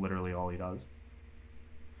 and that's literally all he does.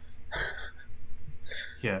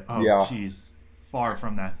 Yeah. Oh, Yeah. jeez. Far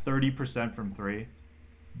from that. 30% from three.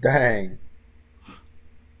 Dang.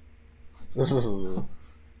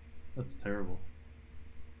 That's terrible.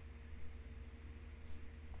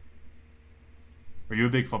 Are you a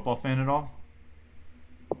big football fan at all?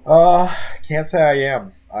 Can't say I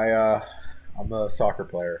am. I'm a soccer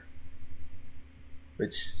player, which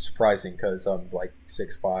is surprising because I'm like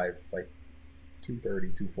 6'5", like 230,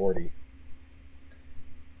 240.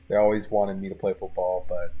 They always wanted me to play football,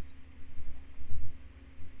 but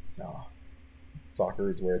no, soccer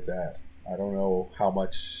is where it's at. I don't know how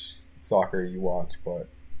much soccer you watch, but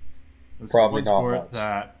It's probably one not sport much.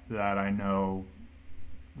 that I know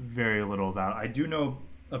very little about. I do know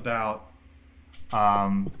about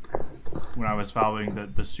um, when I was following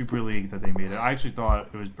the Super League that they made. I actually thought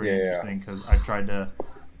it was pretty Yeah, interesting because I tried to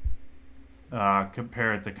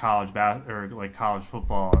compare it to or like college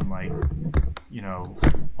football, and like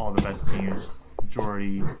all the best teams,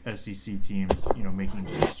 majority SEC teams, making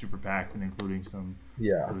super packed and including some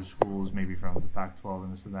yeah, other schools maybe from the Pac-12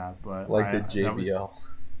 and this and that. But like the that was JBL.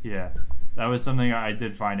 yeah, that was something I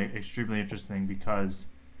did find extremely interesting because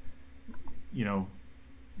you know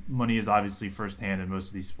money is obviously firsthand in most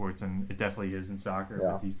of these sports, and it definitely is in soccer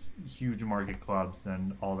Yeah, with these huge market clubs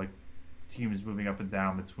and all the teams moving up and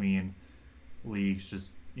down between leagues,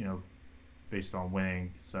 just based on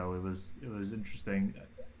winning. So it was interesting.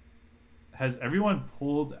 Has everyone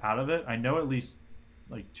pulled out of it? I know at least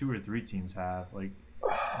like two or three teams have. Like,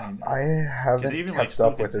 I mean, I can they haven't even like kept still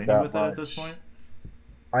up with it continue that with it at this much. point?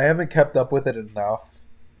 I haven't kept up with it enough.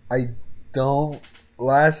 I don't.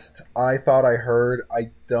 Last I thought I heard,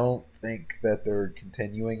 I don't think that they're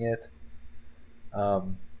continuing it.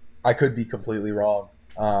 Um, I could be completely wrong.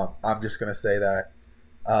 I'm just gonna say that.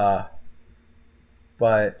 Uh,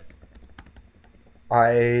 but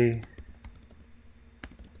I,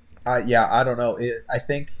 yeah, I don't know. I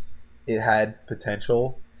think it had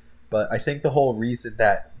potential, but I think the whole reason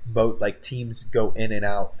that like teams go in and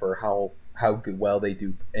out for how good well they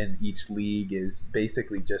do in each league is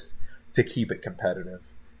basically just to keep it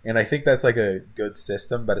competitive. And I think that's like a good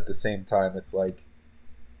system, but at the same time, it's like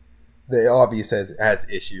the obvious has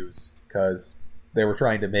issues because they were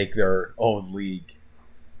trying to make their own league.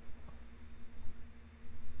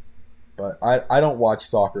 But I don't watch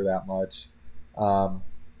soccer that much. Um,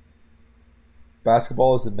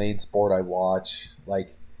 Basketball is the main sport I watch.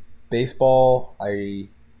 Like baseball, I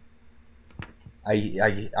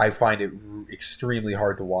find it extremely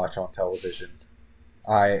hard to watch on television.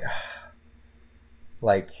 I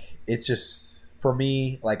like it's just for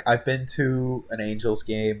me. Like I've been to an Angels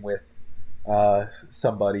game with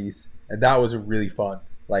some buddies, and that was a really fun,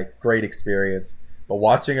 like great experience. But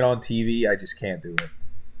watching it on TV, I just can't do it.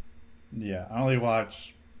 Yeah, I only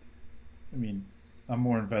watch. I mean, I'm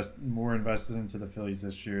more invested into the Phillies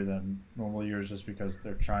this year than normal years, just because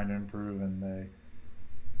they're trying to improve and they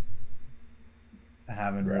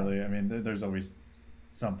haven't Yeah, really. I mean, there's always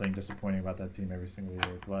something disappointing about that team every single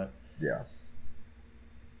year, but yeah,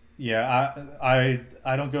 yeah,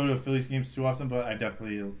 I don't go to Phillies games too often, but I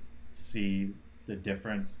definitely see the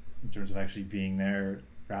difference in terms of actually being there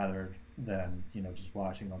rather than just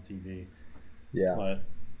watching on TV. yeah. But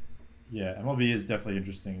yeah, MLB is definitely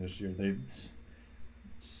interesting this year. They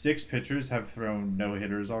six pitchers have thrown no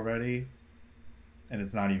hitters already, and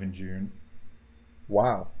it's not even June.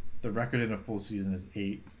 Wow, The record in a full season is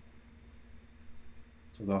eight.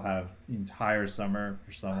 So they'll have the entire summer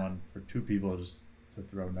for two people just to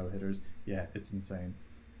throw no hitters. Yeah, it's insane.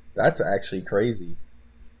 that's actually crazy.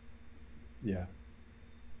 Yeah,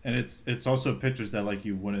 and it's also pitchers that like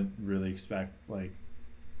you wouldn't really expect. Like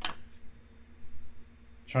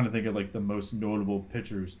trying to think of like the most notable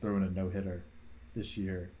pitcher who's thrown a no hitter this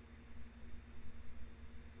year.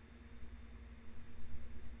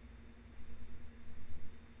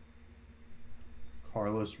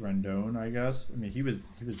 Carlos Rendon, I guess. I mean, he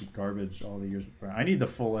was garbage all the years before. I need the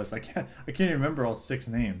full list. I can't even remember all six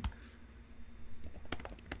names.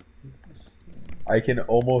 I can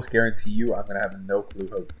almost guarantee you I'm gonna have no clue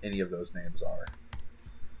who any of those names are.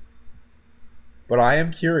 But I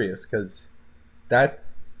am curious because that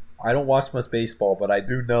I don't watch much baseball, but I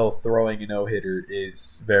do know throwing a no hitter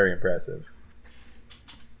is very impressive.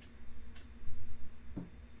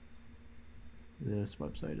 This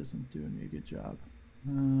website isn't doing me a good job.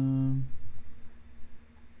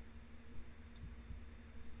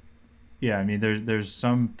 Yeah, I mean, there's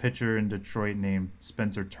some pitcher in Detroit named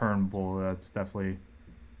Spencer Turnbull. That's definitely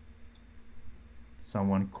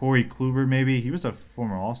someone. Corey Kluber, maybe he was a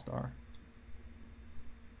former All Star.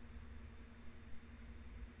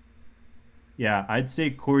 Yeah, I'd say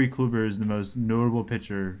Corey Kluber is the most notable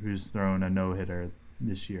pitcher who's thrown a no hitter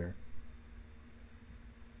this year.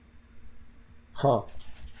 Huh.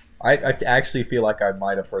 I actually feel like I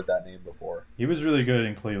might have heard that name before. He was really good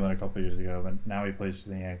in Cleveland a couple years ago, but now he plays for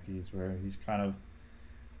the Yankees, where he's kind of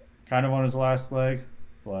on his last leg.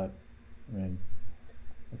 But I mean,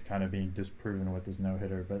 it's kind of being disproven with his no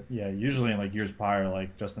hitter. But yeah, usually in like years prior,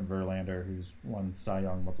 like Justin Verlander, who's won Cy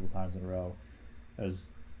Young multiple times in a row, has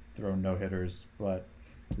thrown no hitters. But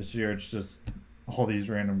this year, it's just all these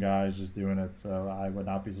random guys just doing it. So I would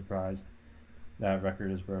not be surprised that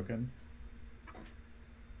record is broken.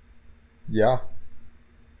 Yeah.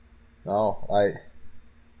 No,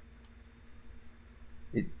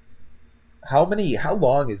 how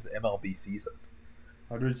long is the MLB season?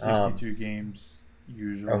 162 games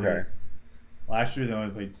usually. Okay. Last year they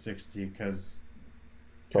only played 60 because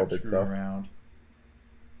COVID stuff. Around.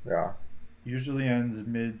 Yeah. Usually ends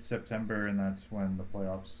mid-September, and that's when the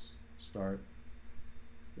playoffs start.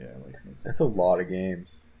 Yeah, like that's a lot of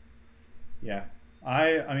games. Yeah,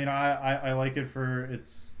 I like it for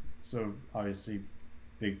it's so obviously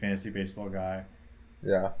big fantasy baseball guy.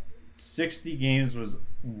 Yeah. 60 games was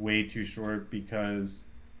way too short because,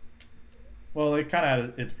 well, it kind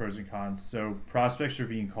of had its pros and cons. So prospects are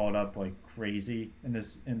being called up like crazy in the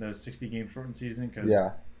 60-game shortened season because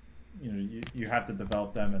you have to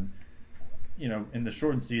develop them, and in the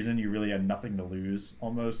shortened season you really had nothing to lose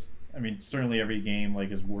almost. I mean, certainly every game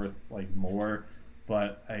like is worth like more,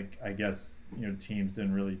 but I guess teams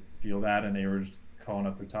didn't really feel that, and they were just calling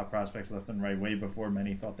up their top prospects left and right way before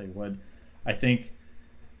many thought they would. I think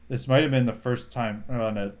this might have been the first time.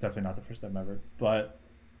 No, definitely not the first time ever. But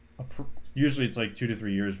usually it's like 2 to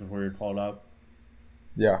 3 years before you're called up.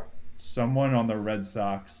 Yeah. Someone on the Red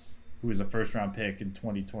Sox who was a first-round pick in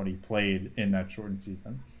 2020 played in that shortened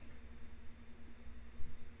season,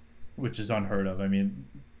 which is unheard of. I mean,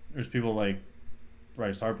 there's people like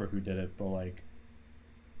Bryce Harper who did it, but like,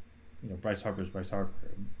 Bryce Harper's Bryce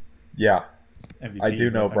Harper. Yeah. MVP, I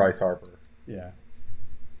do know Bryce Harper. Yeah.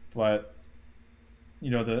 But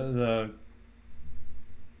the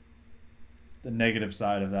negative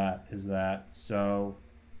side of that is that, so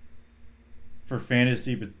for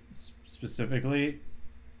fantasy but specifically,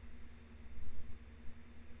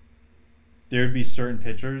 there'd be certain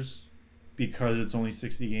pitchers, because it's only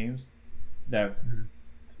 60 games, that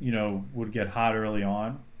would get hot early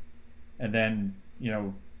on, and then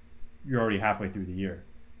you're already halfway through the year.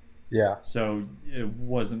 Yeah. So it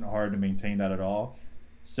wasn't hard to maintain that at all.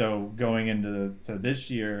 So going into this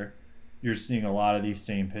year, you're seeing a lot of these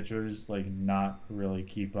same pitchers like not really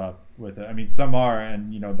keep up with it. I mean, some are,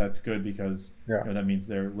 and that's good because that means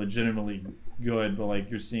they're legitimately good. But like,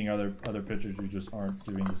 you're seeing other pitchers who just aren't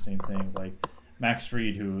doing the same thing. Like Max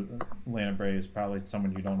Fried, who Atlanta Braves, probably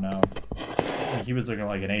someone you don't know. He was looking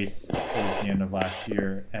like an ace towards the end of last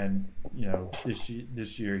year, and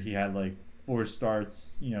this year he had like 4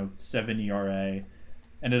 starts, 7 ERA,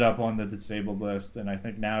 ended up on the disabled list, and I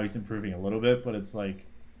think now he's improving a little bit, but it's like,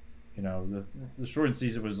 the shortened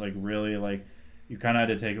season was like really like, you kind of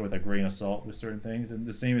had to take it with a grain of salt with certain things, and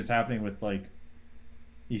the same is happening with like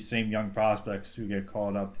these same young prospects who get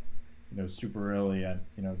called up, super early, and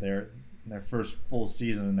they're in their first full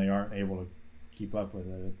season and they aren't able to keep up with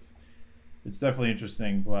it. It's definitely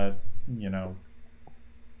interesting, but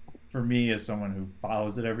for me as someone who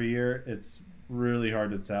follows it every year, it's really hard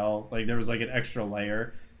to tell. Like, there was like an extra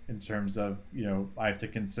layer in terms of, I have to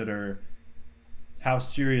consider how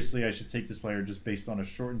seriously I should take this player just based on a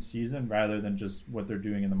shortened season rather than just what they're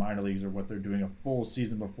doing in the minor leagues or what they're doing a full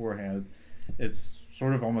season beforehand. It's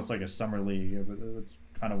sort of almost like a summer league. That's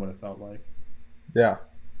kind of what it felt like. Yeah.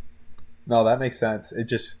 No, that makes sense. It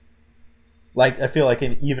just, like, I feel like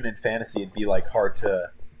even in fantasy, it'd be like hard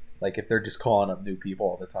to, like, if they're just calling up new people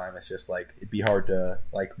all the time, it's just like, it'd be hard to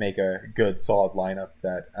like make a good solid lineup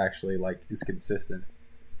that actually like is consistent.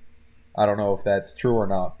 I don't know if that's true or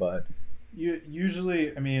not, but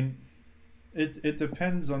usually, I mean, it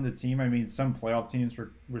depends on the team. I mean, some playoff teams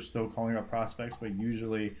were still calling up prospects, but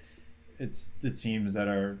usually it's the teams that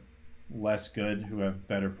are less good who have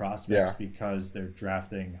better prospects because they're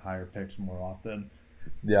drafting higher picks more often.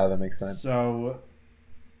 Yeah, that makes sense. So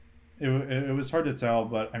it was hard to tell,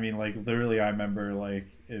 but I mean, like, literally, I remember like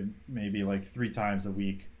maybe like 3 times a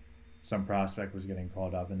week some prospect was getting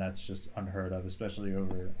called up, and that's just unheard of, especially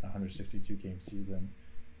over a 162 game season,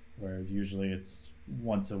 where usually it's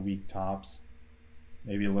once a week tops,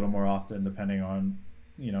 maybe a little more often depending on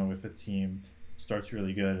if a team starts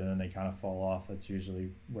really good and then they kind of fall off. That's usually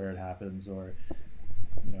where it happens, or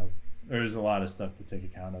there's a lot of stuff to take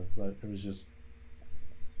account of. But it was just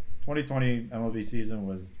 2020 MLB season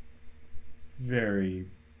was very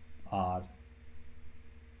odd.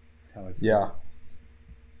 That's how I feel. Yeah.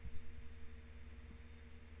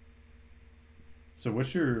 So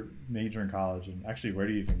what's your major in college? And actually, where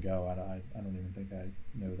do you even go? I don't even think I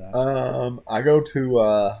know that. I go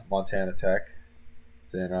to Montana Tech.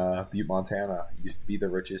 It's in Butte, Montana. It used to be the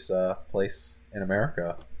richest place in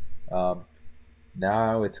America. Um,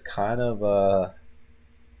 Now it's kind of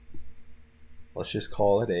let's just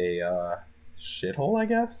call it a shithole, I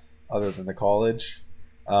guess. Other than the college,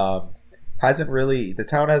 um, hasn't really the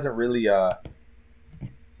town hasn't really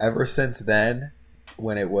ever since then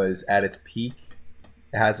when it was at its peak,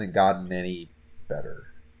 it hasn't gotten any better.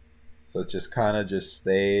 So it's just kind of just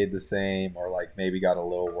stayed the same, or like maybe got a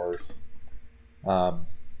little worse. Um,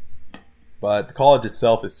 but the college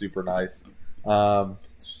itself is super nice.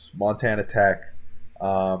 It's Montana Tech.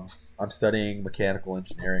 I'm studying mechanical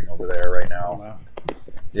engineering over there right Oh, now. wow.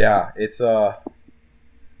 Yeah, it's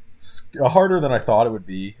harder than I thought it would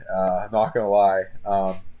be. Not gonna lie,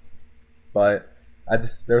 but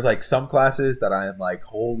there's like some classes that I am like,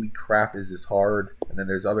 holy crap, is this hard? And then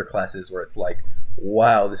there's other classes where it's like,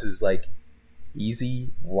 wow, this is like easy.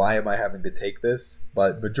 Why am I having to take this?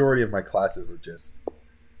 But majority of my classes are just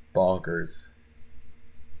bonkers.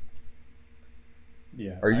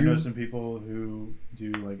 Yeah, Are I know you? some people who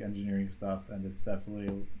do like engineering stuff, and it's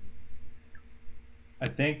definitely. I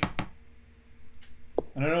think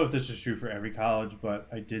I don't know if this is true for every college, but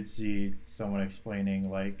I did see someone explaining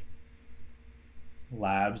like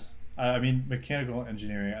labs. I mean, mechanical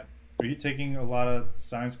engineering. Are you taking a lot of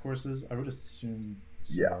science courses? I would assume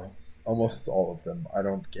Yeah, so. almost all of them. I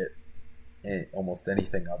don't get almost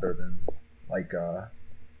anything other than like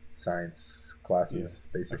science Yeah, classes,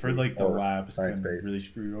 I've heard basically, like the or labs science can based. really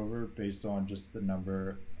screw you over based on just the number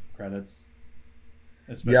of credits,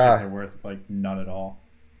 especially if Yeah, they're worth like none at all.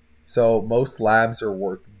 so most labs are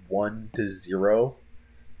worth 1 to 0,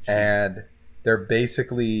 Jeez. and they're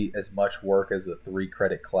basically as much work as a 3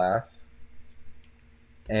 credit class.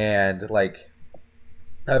 And like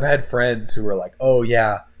I've had friends who were like, "Oh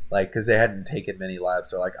yeah," like because they hadn't taken many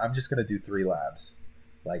labs, so like I'm just gonna do 3 labs.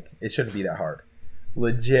 Like it shouldn't be that hard.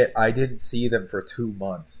 Legit, I didn't see them for 2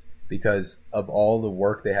 months because of all the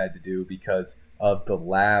work they had to do because of the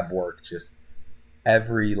lab work. Just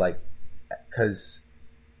every like, because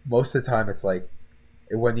most of the time it's like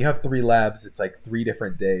when you have 3 labs, it's like 3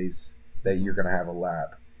 different days that Hmm. you're gonna have a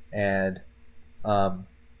lab, and um,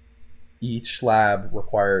 each lab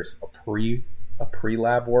requires a pre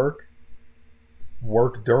lab work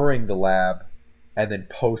during the lab, and then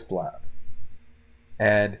post lab.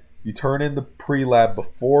 And you turn in the pre lab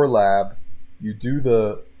before lab. You do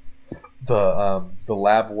the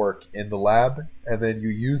lab work in the lab, and then you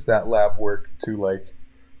use that lab work to like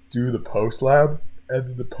do the post lab, and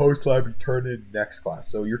then the post lab you turn in next class.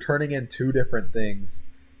 So you're turning in 2 different things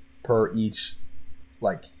per each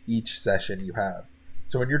session you have.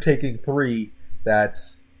 So when you're taking 3,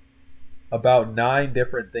 that's about 9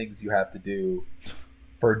 different things you have to do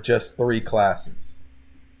for just 3 classes.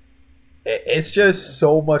 It's just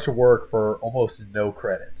so much work for almost no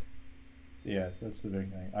credit. Yeah, that's the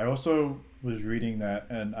big thing. I also was reading that,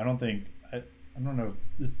 and I don't know.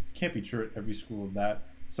 This can't be true at every school. That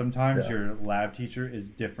sometimes Yeah. your lab teacher is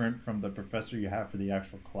different from the professor you have for the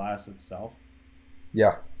actual class itself.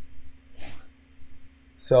 Yeah.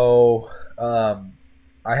 So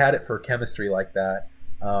I had it for chemistry like that.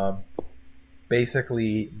 Um,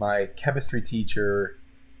 Basically, my chemistry teacher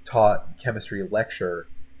taught chemistry lecture,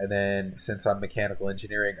 and then since I'm mechanical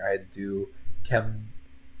engineering, chem.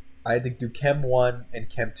 I had to do Chem 1 and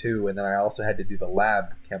Chem 2, and then I also had to do the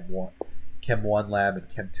lab Chem 1 lab and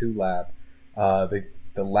Chem 2 lab. The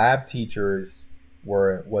lab teachers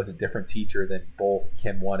was a different teacher than both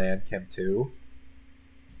Chem 1 and Chem 2.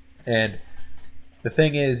 And the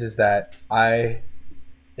thing is that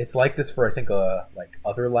it's like this for I think like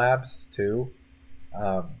other labs too.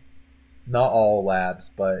 Um, Not all labs,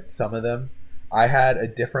 but some of them. I had a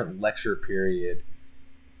different lecture period.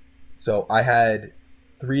 So I had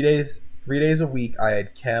 3 days a week. I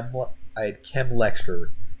had chem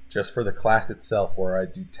lecture just for the class itself, where I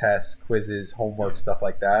do tests, quizzes, Yeah. homework, stuff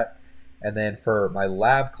like that. And then for my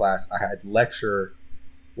lab class, I had lecture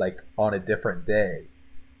like on a different day,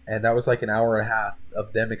 and that was like an hour and a half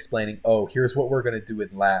of them explaining, "Oh, here's what we're gonna do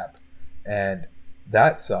in lab," and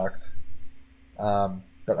that sucked.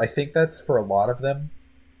 But I think that's for a lot of them.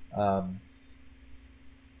 Um,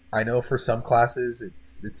 I know for some classes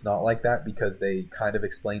it's not like that because they kind of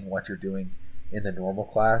explain what you're doing in the normal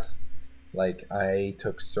class. Like I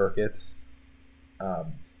took circuits,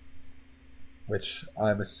 um, which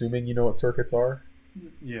I'm assuming you know what circuits are.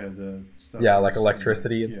 Yeah, the stuff Yeah, that like goes in the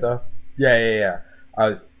electricity and yeah. stuff. Yeah, yeah,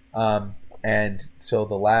 yeah. And so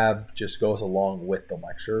the lab just goes along with the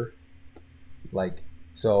lecture. Like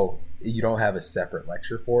so you don't have a separate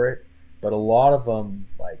lecture for it. But a lot of them,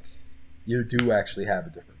 like, you do actually have a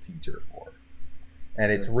different teacher for it.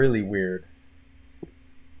 And it's really weird.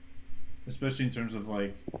 Especially in terms of,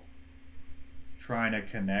 like, trying to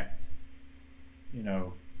connect,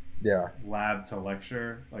 Yeah. lab to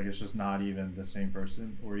lecture. Like, it's just not even the same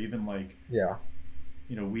person. Or even, like, Yeah.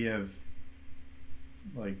 We have,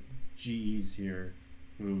 like, GEs here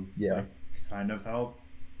who like, kind of help,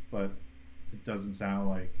 but it doesn't sound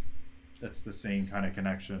like that's the same kind of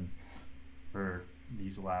connection for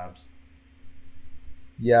these labs.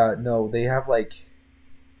 Yeah, no, they have, like,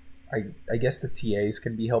 I guess the TAs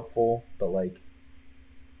can be helpful, but, like,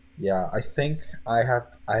 yeah, I think I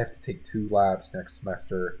have to take 2 labs next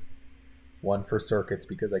semester. One for circuits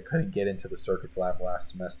because I couldn't get into the circuits lab last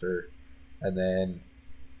semester, and then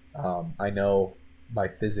I know my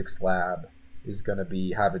physics lab is going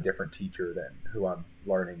to have a different teacher than who I'm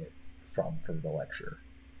learning it from the lecture.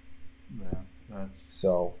 Yeah, that's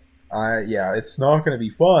so it's not going to be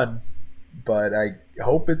fun, but I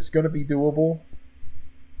hope it's going to be doable.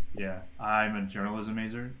 Yeah, I'm a journalism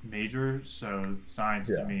major, so science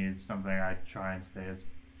to me is something I try and stay as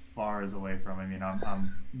far as away from. I mean,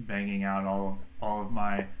 I'm banging out all of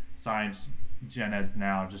my science gen eds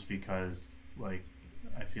now just because, like,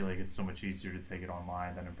 I feel like it's so much easier to take it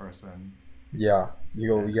online than in person. Yeah,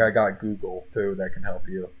 you got Google too that can help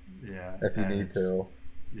you. Yeah, if you need to.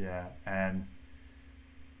 Yeah, and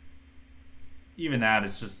even that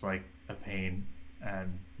is just like a pain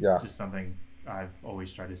and just something I've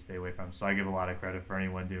always tried to stay away from. So I give a lot of credit for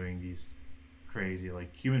anyone doing these crazy,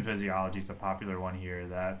 like, human physiology is a popular one here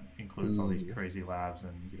that includes all these crazy labs,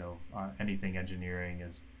 and anything engineering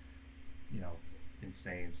is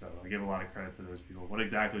insane. So I give a lot of credit to those people. What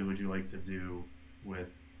exactly would you like to do with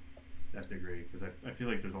that degree? Because I feel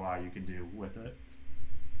like there's a lot you can do with it.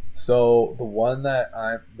 So the one that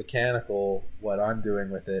I'm mechanical, what I'm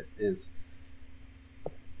doing with it is,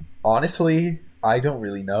 honestly, I don't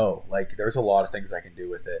really know. Like, there's a lot of things I can do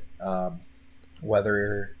with it.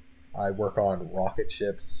 Whether I work on rocket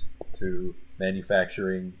ships to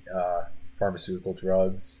manufacturing pharmaceutical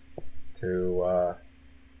drugs to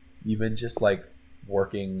even just like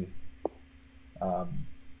working,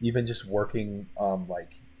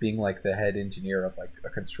 like being like the head engineer of like a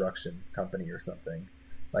construction company or something.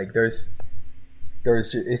 Like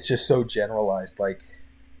it's just so generalized. Like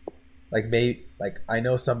I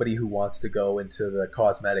know somebody who wants to go into the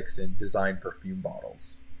cosmetics and design perfume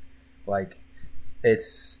bottles. Like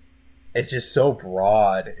it's just so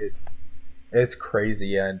broad. It's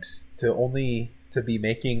crazy, and to be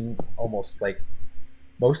making almost like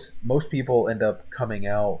most people end up coming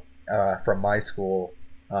out from my school.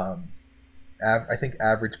 I think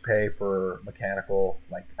average pay for mechanical,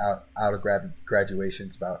 like out of graduation,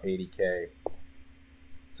 is about $80K.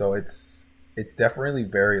 So it's definitely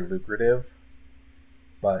very lucrative,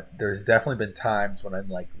 but there's definitely been times when I'm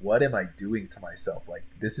like, what am I doing to myself? Like,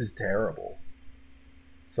 this is terrible.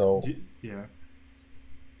 So do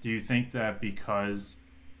you think that because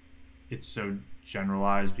it's so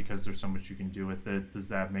generalized, because there's so much you can do with it, does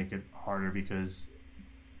that make it harder because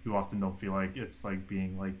you often don't feel like it's like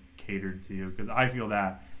being like catered to you? Because I feel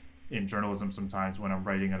that in journalism sometimes when I'm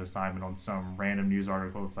writing an assignment on some random news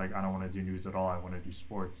article, it's like I don't want to do news at all, I want to do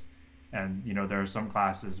sports. And there are some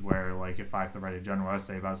classes where, like, if I have to write a general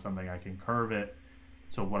essay about something, I can curve it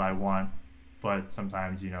to what I want, but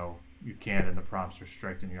sometimes you can't, and the prompts are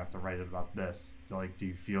strict and you have to write it about this. So, like, do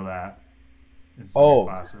you feel that in some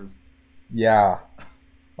classes? Yeah.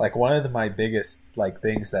 Like, one of my biggest, like,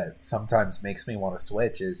 things that sometimes makes me want to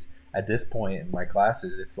switch is, at this point in my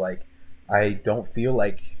classes, it's like I don't feel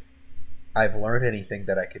like I've learned anything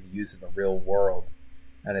that I can use in the real world.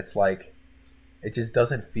 And it's like, it just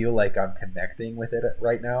doesn't feel like I'm connecting with it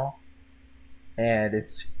right now. And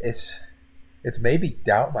it's made me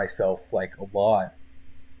doubt myself, like, a lot.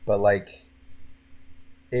 But, like,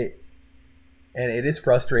 it is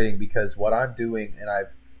frustrating because what I'm doing, and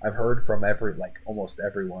I've heard from almost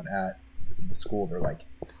everyone at the school,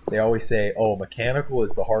 they always say, oh, mechanical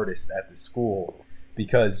is the hardest at the school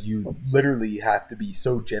because you literally have to be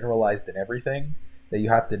so generalized in everything that you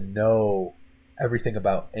have to know everything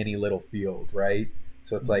about any little field, right?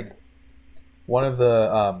 So it's like one of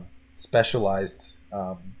the specialized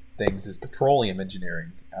things is petroleum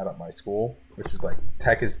engineering out at my school, which is like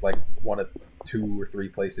tech is like one of 2 or 3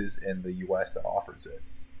 places in the US that offers it.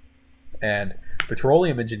 And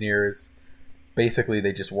petroleum engineers, basically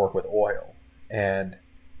they just work with oil. And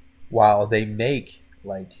while they make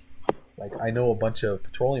like I know a bunch of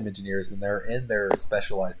petroleum engineers, and they're in their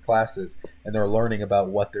specialized classes and they're learning about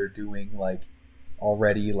what they're doing, like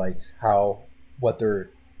already, like how what they're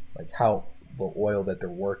like, how the oil that they're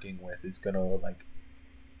working with is gonna like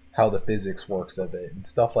how the physics works of it and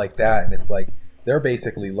stuff like that. And it's like they're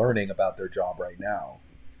basically learning about their job right now.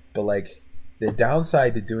 But like the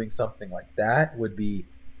downside to doing something like that would be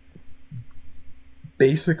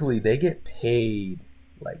basically they get paid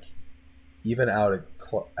like even out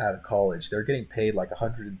of college, they're getting paid like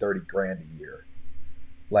 130 grand a year.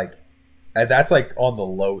 Like, and that's like on the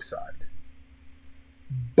low side.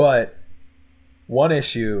 But one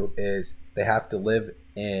issue is they have to live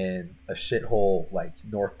in a shithole like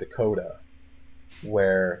North Dakota,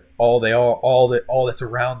 where all that's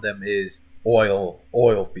around them is oil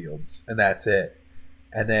fields, and that's it.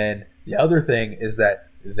 And then the other thing is that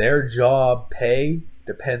their job pay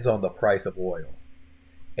depends on the price of oil.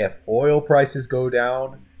 If oil prices go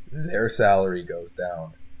down, their salary goes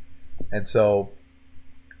down. And so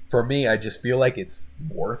for me, I just feel like it's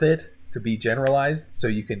worth it to be generalized, so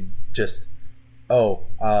you can just,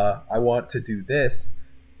 I want to do this.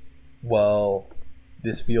 Well,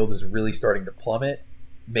 this field is really starting to plummet.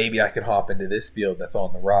 Maybe I could hop into this field that's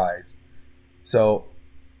on the rise. So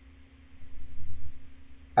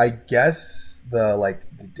I guess the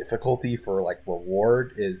difficulty for like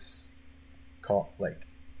reward is like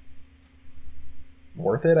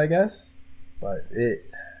worth it, I guess. But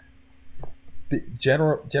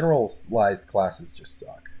generalized classes just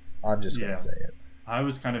suck. I'm just gonna say it. I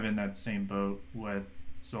was kind of in that same boat with.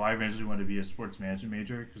 So I eventually wanted to be a sports management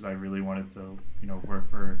major because I really wanted to, work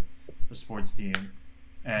for a sports team.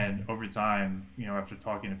 And over time, after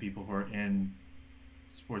talking to people who are in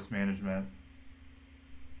sports management,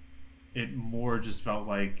 it more just felt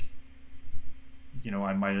like,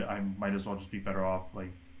 I might as well just be better off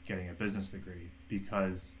like getting a business degree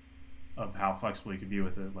because of how flexible you could be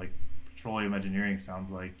with it. Like petroleum engineering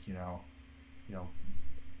sounds like,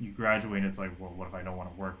 you graduate and it's like, well, what if I don't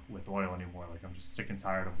want to work with oil anymore? Like I'm just sick and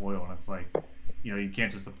tired of oil. And it's like, you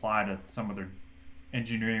can't just apply to some other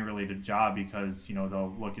engineering related job because,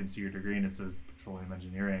 they'll look and see your degree and it says petroleum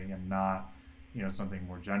engineering and not, something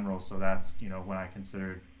more general. So that's, when I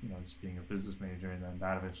considered, just being a business major, and then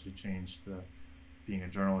that eventually changed to being a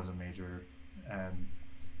journalism major.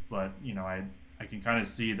 But, I can kind of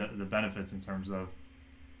see the benefits in terms of,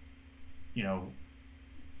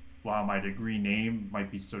 while my degree name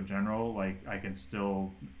might be so general, like I can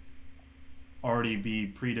still already be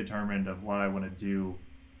predetermined of what I want to do.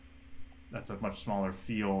 That's a much smaller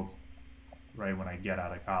field, right, when I get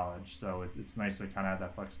out of college. So it's nice to kind of have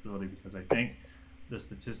that flexibility because I think the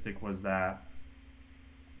statistic was that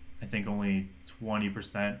I think only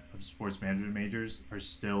 20% of sports management majors are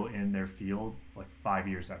still in their field like 5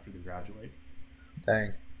 years after they graduate.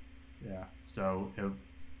 Dang. Yeah. So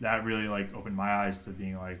that really like opened my eyes to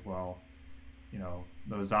being like, well,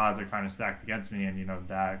 those odds are kind of stacked against me, and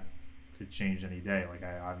that could change any day. Like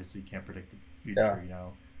I obviously can't predict the future. Yeah.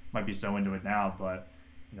 Might be so into it now, but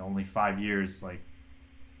only 5 years, like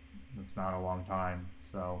that's not a long time.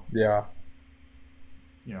 So yeah,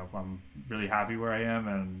 I'm really happy where I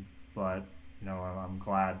am, but I'm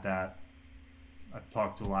glad that I've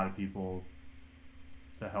talked to a lot of people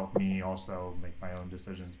to help me also make my own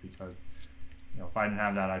decisions because. If I didn't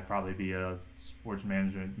have that, I'd probably be a sports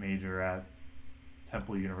management major at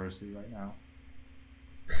Temple University right now.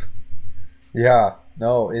 Yeah,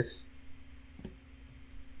 no, it's.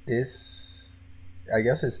 I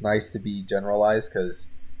guess it's nice to be generalized because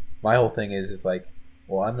my whole thing is like,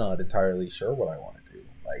 well, I'm not entirely sure what I want to do.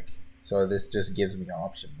 Like, so this just gives me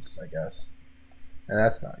options, I guess, and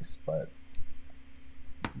that's nice. But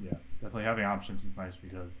yeah, definitely having options is nice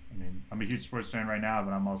because I'm a huge sports fan right now,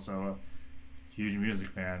 but I'm also a huge music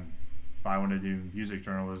fan. If I want to do music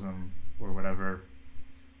journalism or whatever,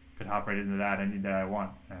 could hop right into that any day I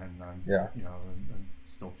want, and I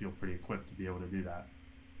still feel pretty equipped to be able to do that.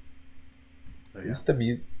 So, yeah.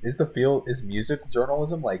 Is music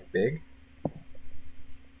journalism like big?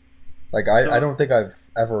 Like I don't think I've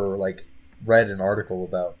ever like read an article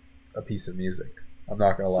about a piece of music. I'm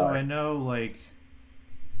not gonna lie. So I know like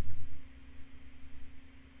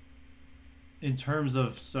in terms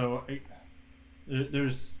of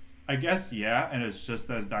there's I guess and it's just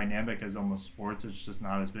as dynamic as almost sports. It's just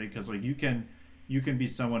not as big because like you can be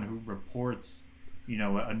someone who reports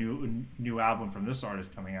a new album from this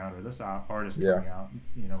artist coming out or this artist coming out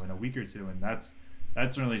in a week or two, and that's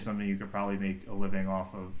certainly something you could probably make a living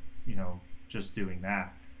off of just doing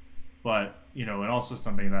that. But and also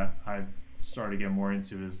something that I've started to get more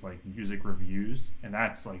into is like music reviews, and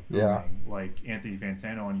that's like booming. Like Anthony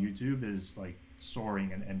Fantano on YouTube is like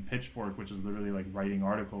soaring, and Pitchfork, which is literally like writing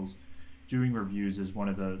articles, doing reviews, is one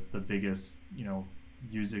of the biggest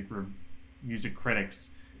music critics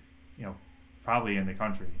probably in the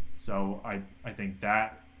country. So I think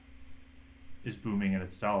that is booming in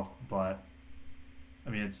itself, but I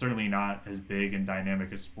mean, it's certainly not as big and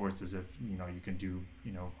dynamic as sports as if, you know, you can do,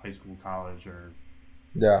 you know, high school, college, or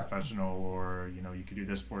professional, or, you know, you could do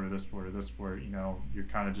this sport or this sport or this sport. You know, you're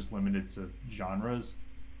kind of just limited to genres,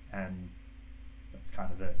 and that's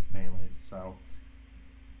kind of it mainly. So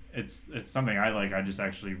it's something I like. I just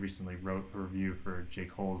actually recently wrote a review for J.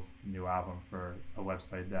 Cole's new album for a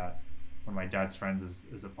website that one of my dad's friends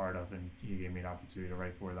is a part of, and he gave me an opportunity to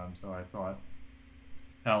write for them. So I thought,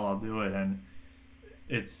 hell, I'll do it. And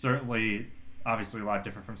it's certainly obviously a lot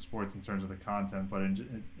different from sports in terms of the content, but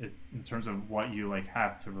in terms of what you like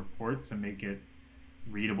have to report to make it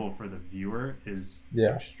readable for the viewer is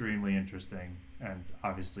extremely interesting, and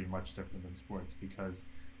obviously much different than sports, because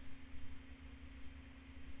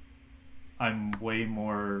I'm way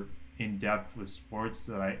more in depth with sports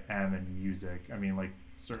than I am in music. I mean, like,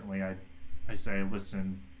 certainly I say I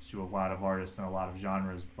listen to a lot of artists and a lot of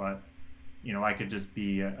genres, but you know, I could just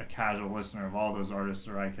be a casual listener of all those artists,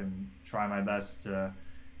 or I can try my best to,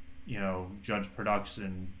 you know, judge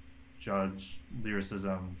production, judge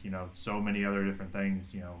lyricism, you know, so many other different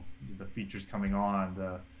things, you know, the features coming on,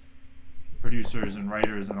 the producers and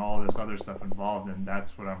writers and all this other stuff involved. And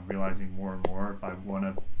that's what I'm realizing more and more, if I want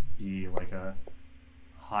to be like a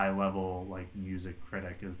high level like music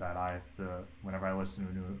critic, is that I have to, whenever I listen to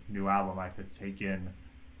a new album, I have to take in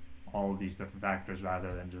all of these different factors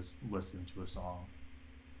rather than just listen to a song.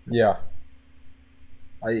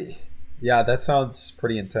 That sounds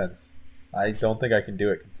pretty intense. I don't think I can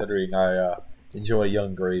do it, considering I enjoy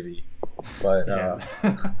Young Gravy, but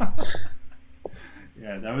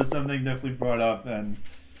yeah, that was something definitely brought up, and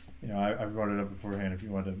you know, I brought it up beforehand if you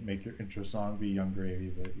want to make your intro song be Young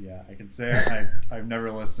Gravy. But yeah, I can say I've never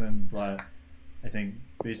listened, but I think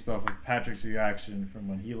based off of Patrick's reaction from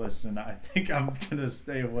when he listened, I think I'm gonna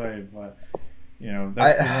stay away. But you know,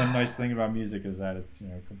 that's the one nice thing about music, is that it's, you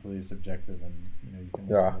know, completely subjective, and you know, you can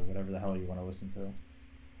listen to whatever the hell you want to listen to.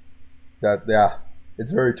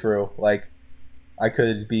 It's very true. Like, I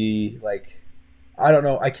could be like, I don't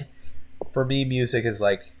know. For me, music is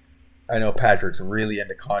like, I know Patrick's really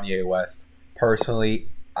into Kanye West. Personally,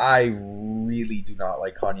 I really do not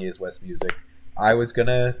like Kanye's West music. I was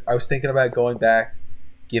thinking about going back,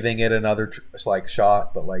 giving it another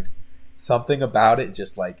shot, but like, something about it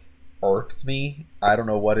just like irks me. I don't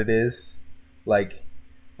know what it is. Like,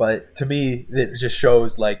 but to me, it just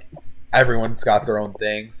shows like everyone's got their own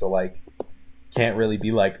thing. So like, can't really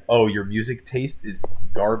be like, oh, your music taste is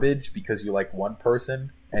garbage because you like one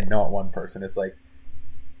person and not one person. It's like,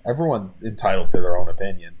 everyone's entitled to their own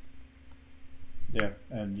opinion. Yeah,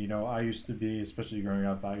 and you know, I used to be, especially growing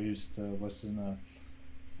up, I used to listen to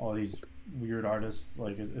all these weird artists,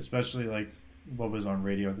 like especially like what was on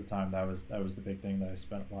radio at the time. That was the big thing that I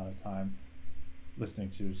spent a lot of time listening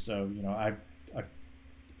to. So you know, I've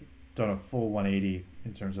done a full 180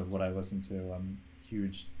 in terms of what I listen to. I'm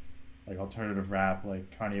huge like alternative rap, like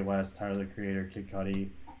Kanye West, Tyler the Creator, Kid Cudi,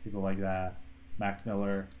 people like that, Mac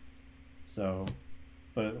Miller. So,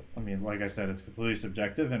 but I mean, like I said, it's completely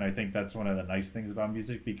subjective, and I think that's one of the nice things about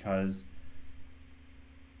music, because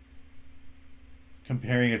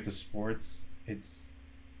comparing it to sports, it's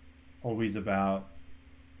always about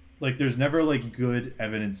like, there's never like good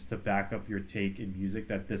evidence to back up your take in music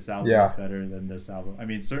that this album is better than this album. I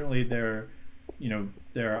mean, certainly there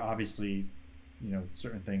are obviously, you know,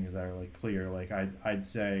 certain things that are like clear. Like I'd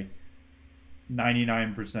say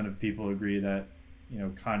 99% of people agree that, you know,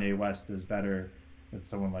 Kanye West is better than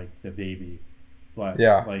someone like DaBaby. But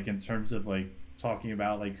like, in terms of like talking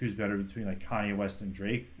about like who's better between like Kanye West and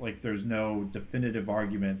Drake, like there's no definitive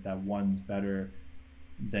argument that one's better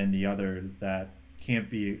than the other that can't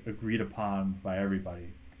be agreed upon by everybody.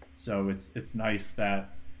 So it's nice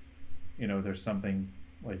that, you know, there's something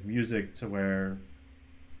like music to where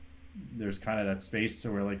there's kind of that space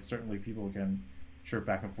to where like certainly people can chirp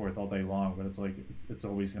back and forth all day long, but it's like it's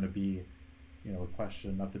always going to be, you know, a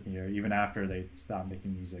question up in the air even after they stop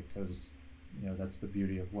making music, because, you know, that's the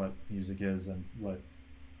beauty of what music is and what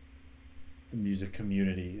the music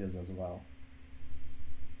community is as well.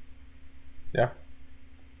 Yeah.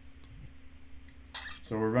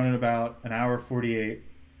 So we're running about an hour 48.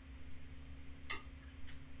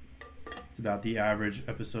 It's about the average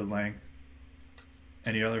episode length.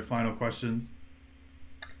 Any other final questions?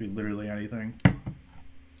 Could be literally anything.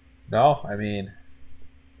 No, I mean,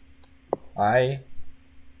 I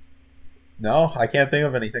can't think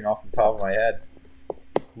of anything off the top of my head.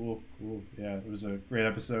 Cool. Yeah, it was a great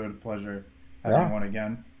episode. Pleasure having you on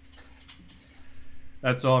again.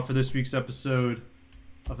 That's all for this week's episode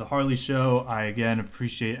of the Hartley Show. I again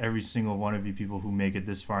appreciate every single one of you people who make it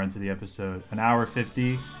this far into the episode. An hour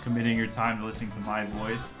 50, committing your time to listening to my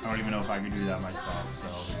voice. I don't even know if I could do that myself. So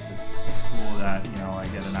it's cool that I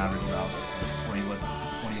get an average about 20 listens.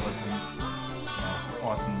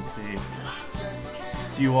 Awesome to see.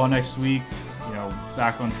 See you all next week.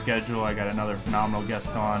 Back on schedule. I got another phenomenal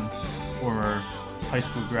guest on, former high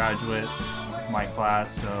school graduate of my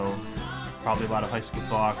class, so probably a lot of high school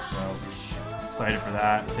talk, so excited for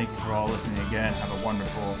that. Thank you for all listening again. Have a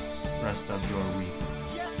wonderful rest of your week.